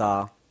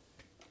the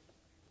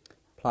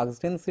flux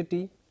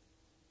density,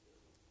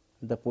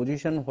 the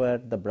position where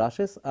the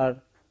brushes are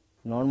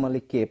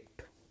normally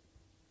kept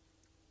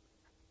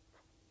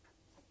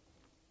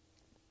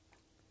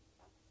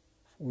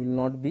will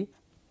not be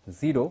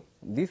 0.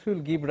 This will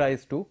give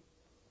rise to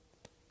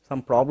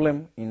some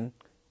problem in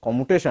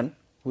commutation,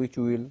 which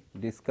we will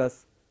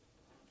discuss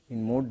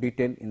in more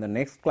detail in the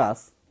next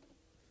class,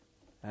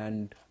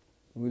 and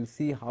we will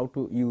see how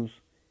to use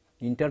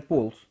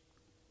interpoles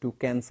to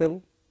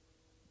cancel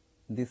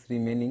this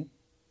remaining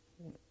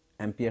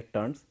ampere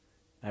turns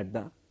at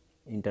the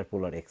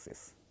interpolar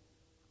axis.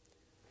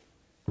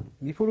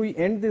 Before we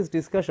end this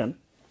discussion,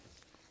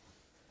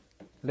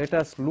 let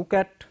us look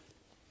at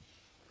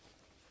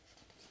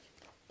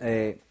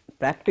a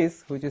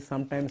practice which is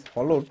sometimes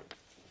followed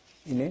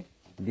in a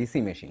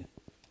DC machine.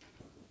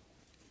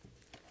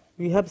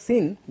 We have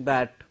seen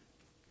that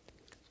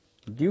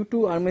due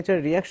to armature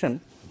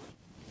reaction,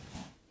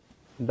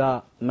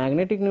 the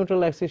magnetic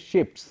neutral axis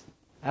shifts.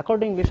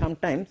 Accordingly,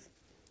 sometimes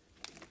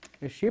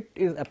a shift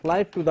is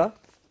applied to the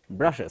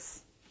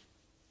brushes.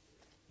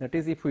 That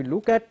is, if we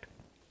look at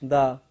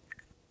the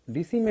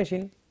DC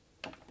machine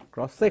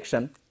cross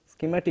section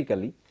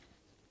schematically,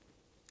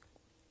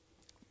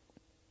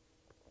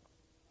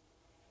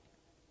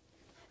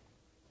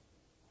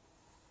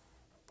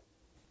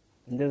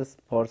 just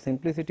for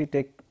simplicity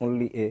take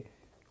only a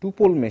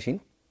 2-pole machine.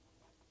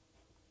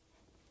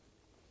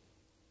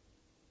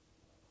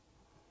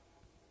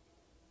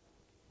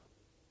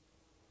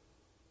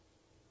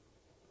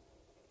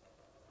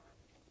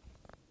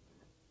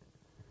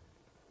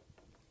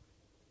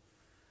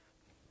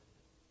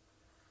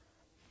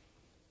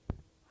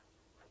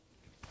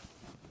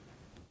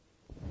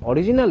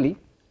 Originally,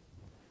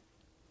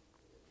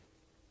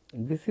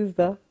 this is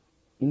the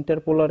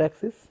interpolar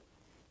axis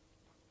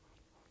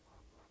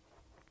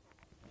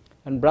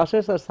and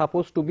brushes are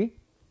supposed to be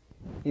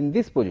in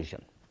this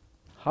position.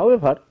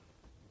 However,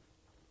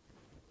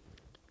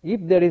 if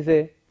there is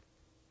a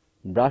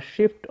brush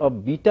shift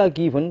of beta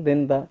given,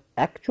 then the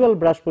actual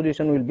brush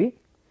position will be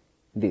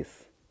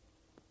this.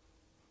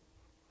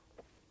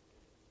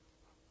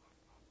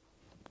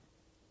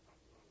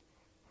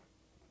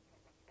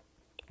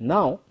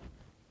 Now,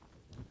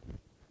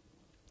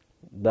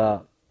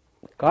 the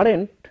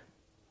current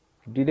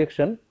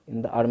direction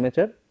in the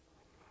armature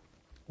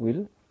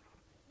will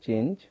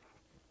change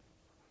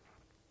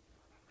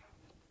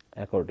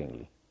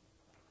accordingly.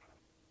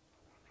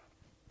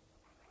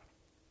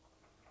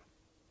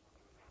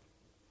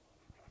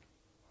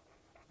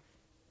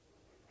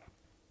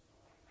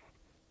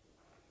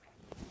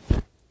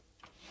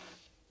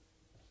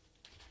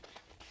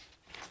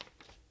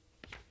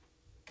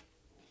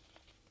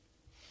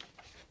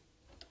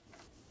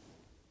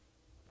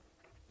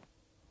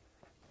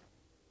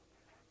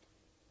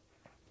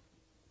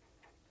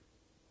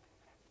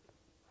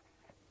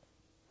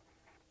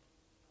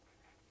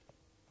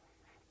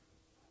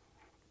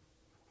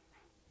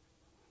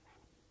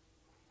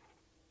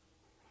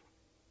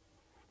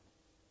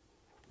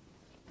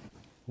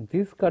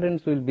 These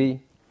currents will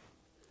be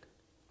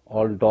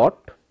all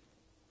dot,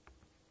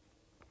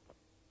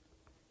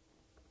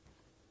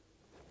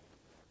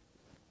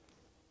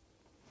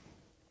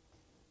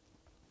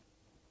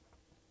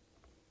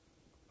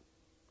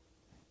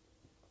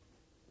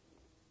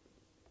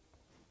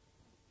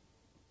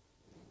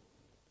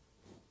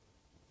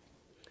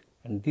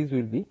 and these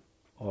will be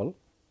all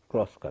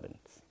cross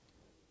currents.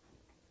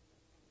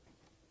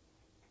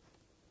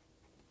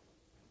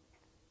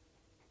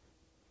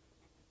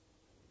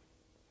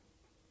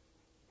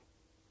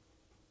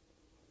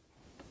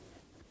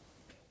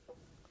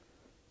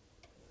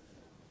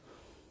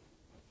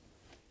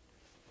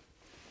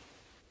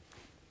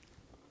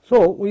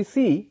 So, we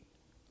see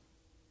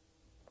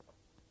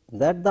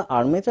that the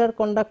armature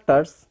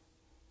conductors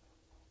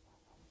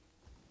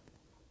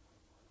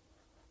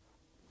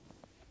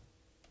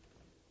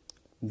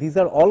these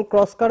are all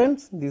cross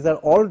currents, these are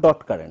all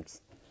dot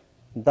currents.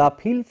 the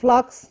field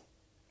flux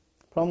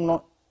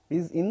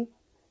is in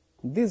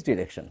this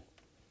direction.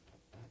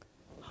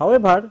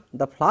 However,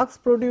 the flux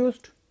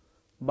produced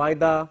by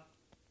the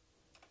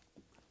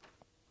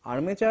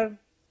armature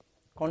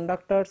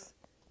conductors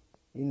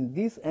in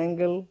this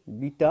angle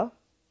beta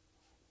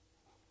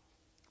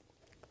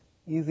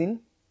is in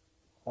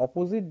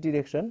opposite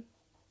direction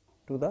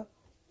to the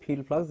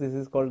field flux. This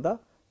is called the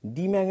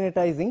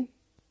demagnetizing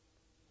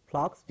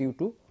flux due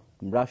to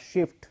brush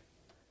shift,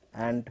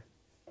 and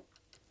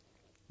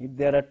if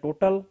there are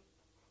total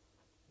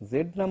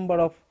z number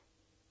of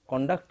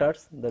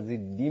conductors, the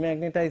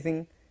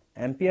demagnetizing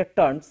ampere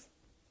turns,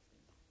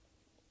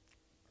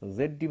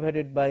 z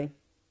divided by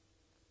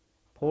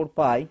 4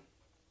 pi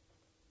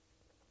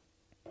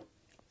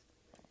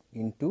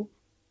into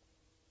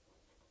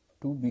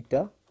 2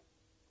 beta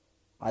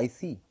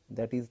IC,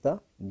 that is the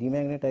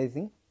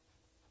demagnetizing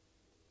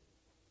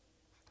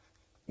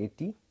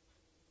AT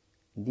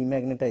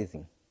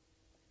demagnetizing.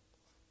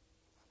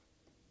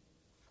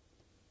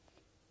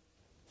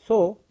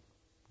 So,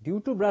 due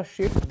to brush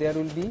shift there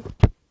will be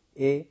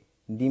a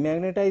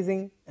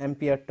demagnetizing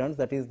ampere turns,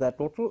 that is the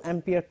total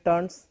ampere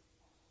turns.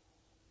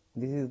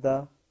 This is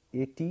the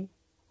AT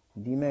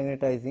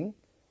demagnetizing,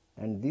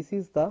 and this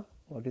is the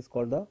what is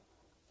called the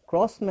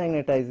cross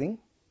magnetizing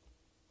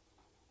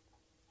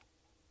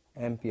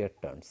ampere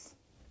turns.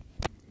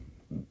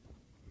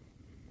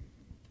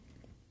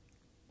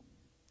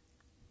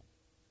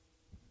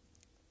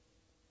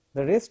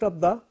 The rest of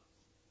the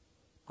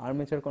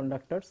armature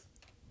conductors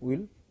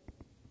will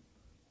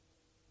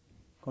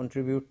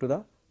contribute to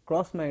the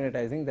cross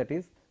magnetizing, that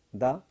is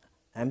the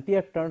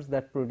ampere turns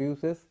that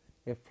produces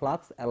a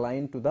flux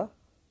aligned to the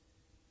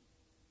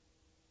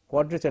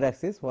quadrature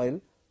axis, while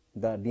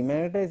the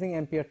demagnetizing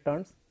ampere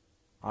turns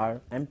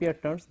are ampere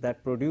turns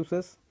that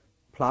produces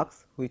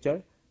flux which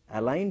are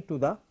aligned to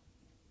the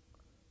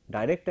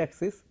direct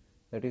axis,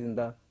 that is in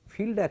the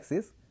field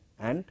axis,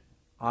 and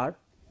are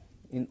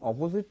in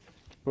opposite,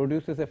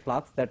 produces a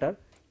flux that are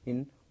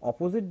in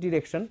opposite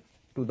direction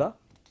to the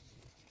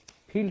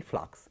field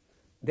flux.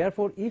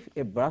 Therefore, if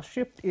a brush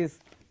shift is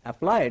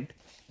applied,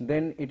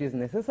 then it is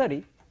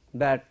necessary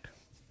that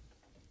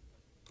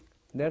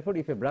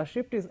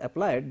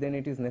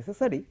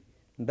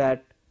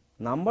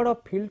number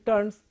of field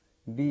turns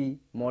be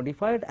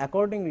modified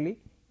accordingly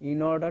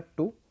in order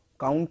to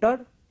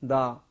counter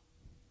the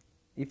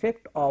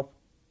effect of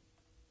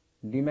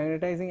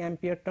demagnetizing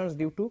ampere turns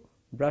due to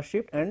brush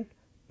shift, and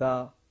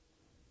the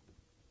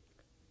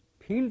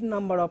field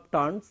number of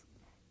turns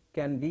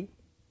can be,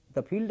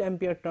 the field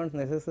ampere turns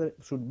necessary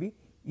should be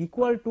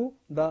equal to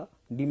the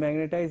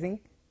demagnetizing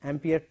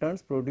ampere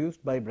turns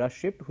produced by brush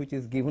shift, which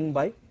is given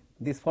by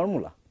this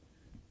formula,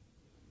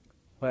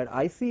 where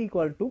IC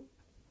equal to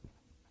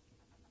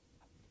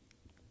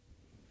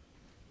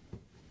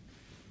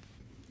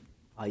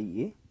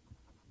IA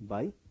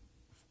by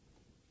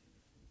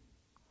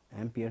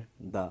ampere,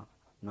 the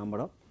number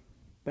of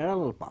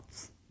parallel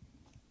paths.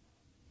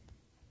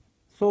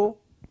 So,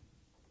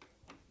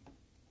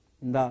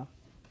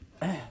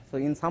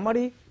 in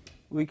summary,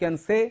 we can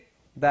say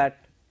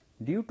that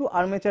due to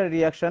armature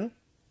reaction,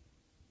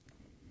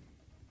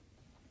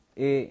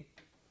 the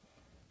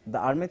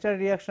armature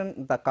reaction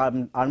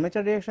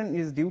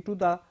is due to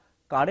the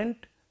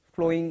current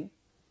flowing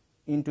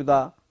into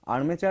the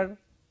armature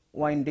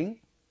winding.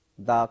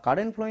 The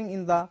current flowing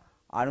in the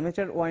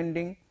armature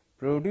winding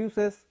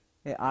produces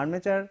a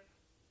armature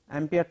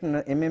ampere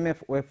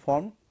MMF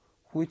waveform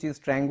which is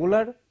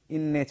triangular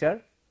in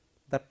nature.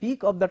 The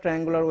peak of the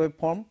triangular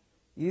waveform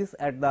is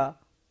at the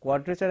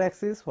quadrature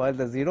axis, while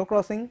the zero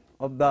crossing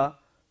of the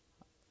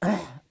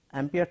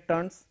ampere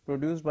turns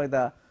produced by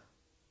the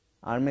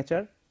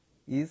armature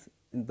is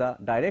in the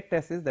direct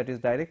axis, that is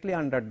directly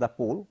under the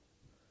pole.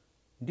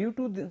 Due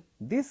to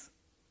this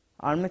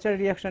armature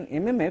reaction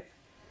MMF,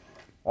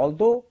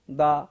 although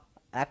the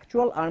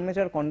actual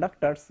armature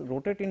conductors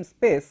rotate in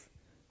space,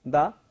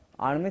 the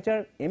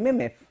armature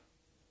MMF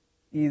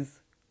is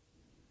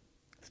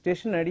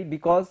stationary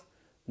because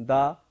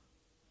the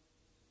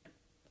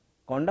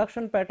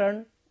conduction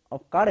pattern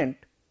of current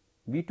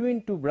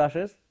between two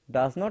brushes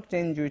does not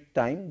change with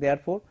time.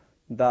 Therefore,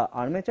 the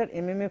armature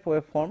MMF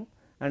waveform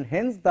and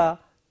hence the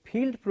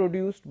field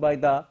produced by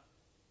the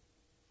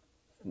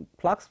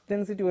flux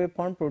density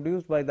waveform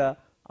produced by the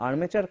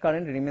armature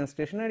current remains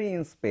stationary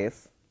in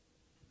space.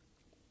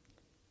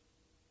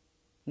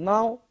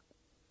 Now,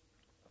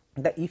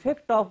 the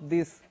effect of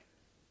this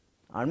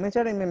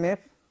armature MMF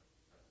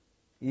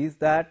is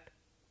that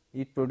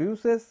it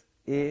produces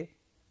a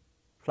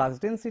flux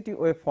density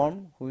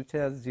waveform which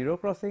has zero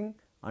crossing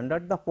under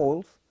the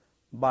poles,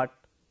 but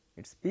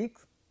its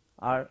peaks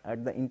are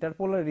at the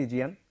interpolar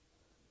region.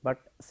 But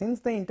since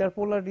the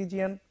interpolar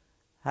region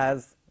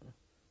has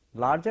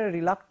larger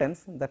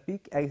reluctance, the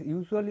peak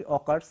usually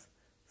occurs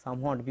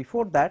somewhat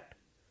before that,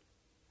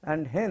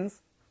 and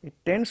hence it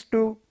tends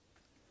to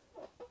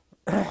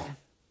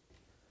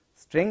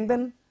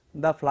strengthen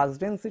the flux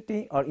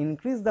density or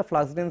increase the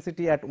flux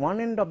density at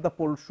one end of the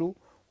pole shoe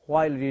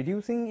while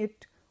reducing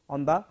it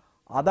on the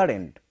other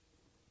end.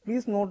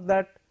 please note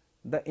that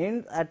the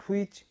end at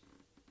which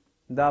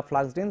the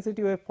flux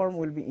density waveform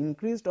will be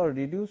increased or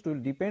reduced will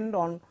depend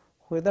on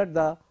whether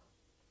the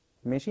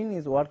machine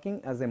is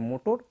working as a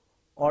motor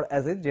or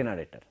as a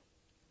generator,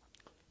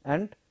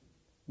 and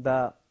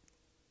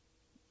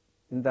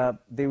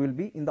they will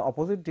be in the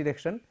opposite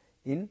direction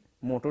in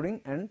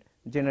motoring and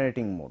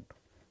generating mode.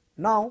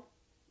 Now,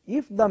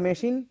 if the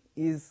machine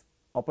is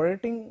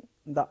operating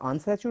the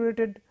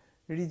unsaturated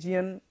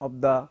region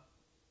of the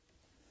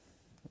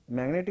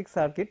magnetic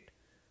circuit,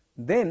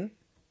 then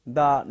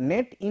the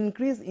net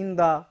increase in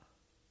the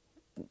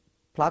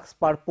flux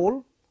per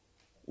pole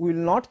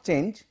will not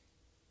change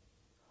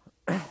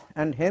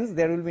and hence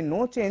there will be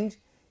no change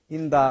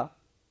in the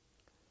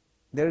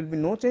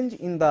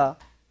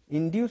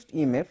induced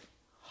EMF.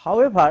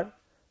 However,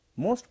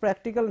 most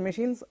practical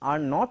machines are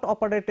not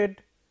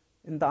operated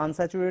in the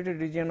unsaturated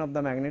region of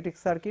the magnetic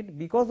circuit.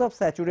 Because of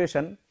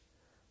saturation,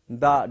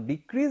 the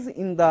decrease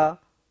in the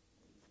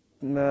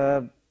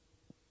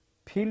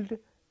field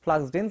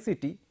flux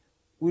density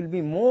will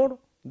be more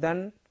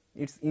than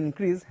its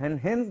increase, and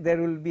hence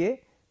there will be a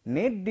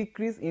net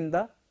decrease in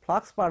the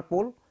flux per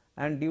pole,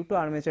 and due to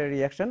armature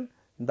reaction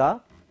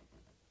the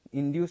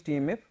induced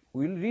EMF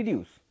will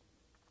reduce.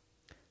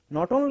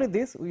 Not only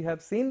this, we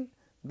have seen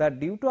that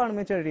due to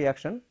armature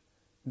reaction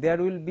there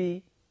will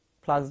be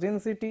flux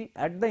density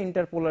at the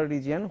interpolar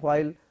region,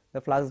 while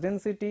the flux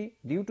density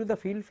due to the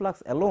field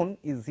flux alone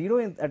is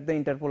 0 at the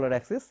interpolar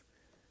axis,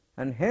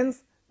 and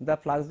hence the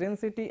flux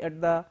density at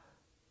the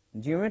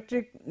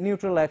geometric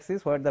neutral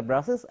axis where the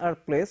brushes are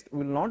placed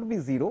will not be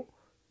 0.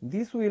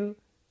 This will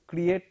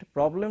create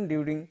problem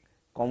during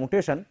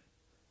commutation.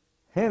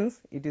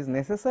 Hence, it is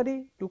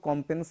necessary to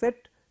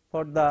compensate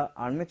for the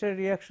armature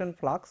reaction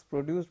flux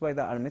produced by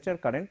the armature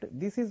current.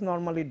 This is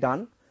normally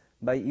done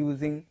by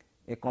using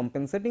a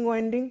compensating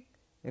winding.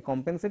 A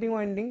compensating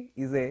winding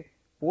is a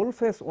pole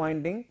face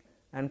winding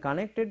and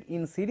connected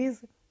in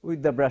series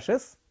with the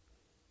brushes.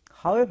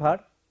 However,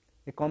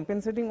 a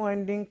compensating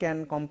winding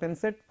can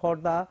compensate for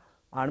the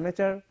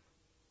armature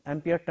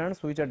ampere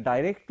turns which are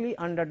directly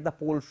under the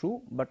pole shoe,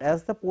 but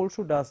as the pole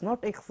shoe does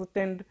not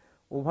extend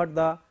over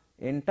the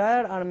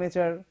entire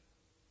armature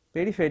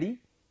periphery,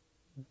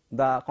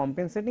 the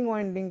compensating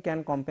winding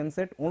can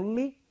compensate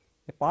only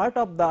a part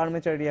of the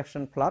armature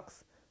reaction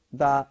flux.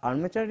 The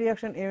armature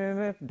reaction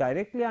MMF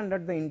directly under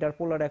the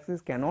interpolar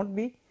axis cannot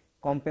be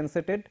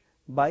compensated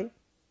by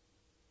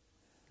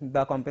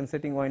the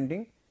compensating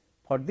winding.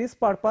 For this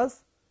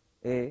purpose,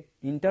 a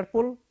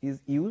interpole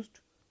is used.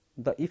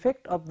 The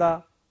effect of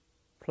the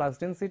flux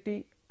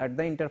density at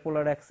the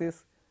interpolar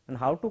axis and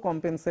how to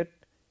compensate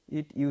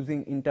it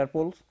using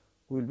interpoles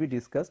will be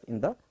discussed in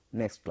the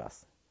next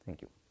class.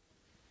 Thank you.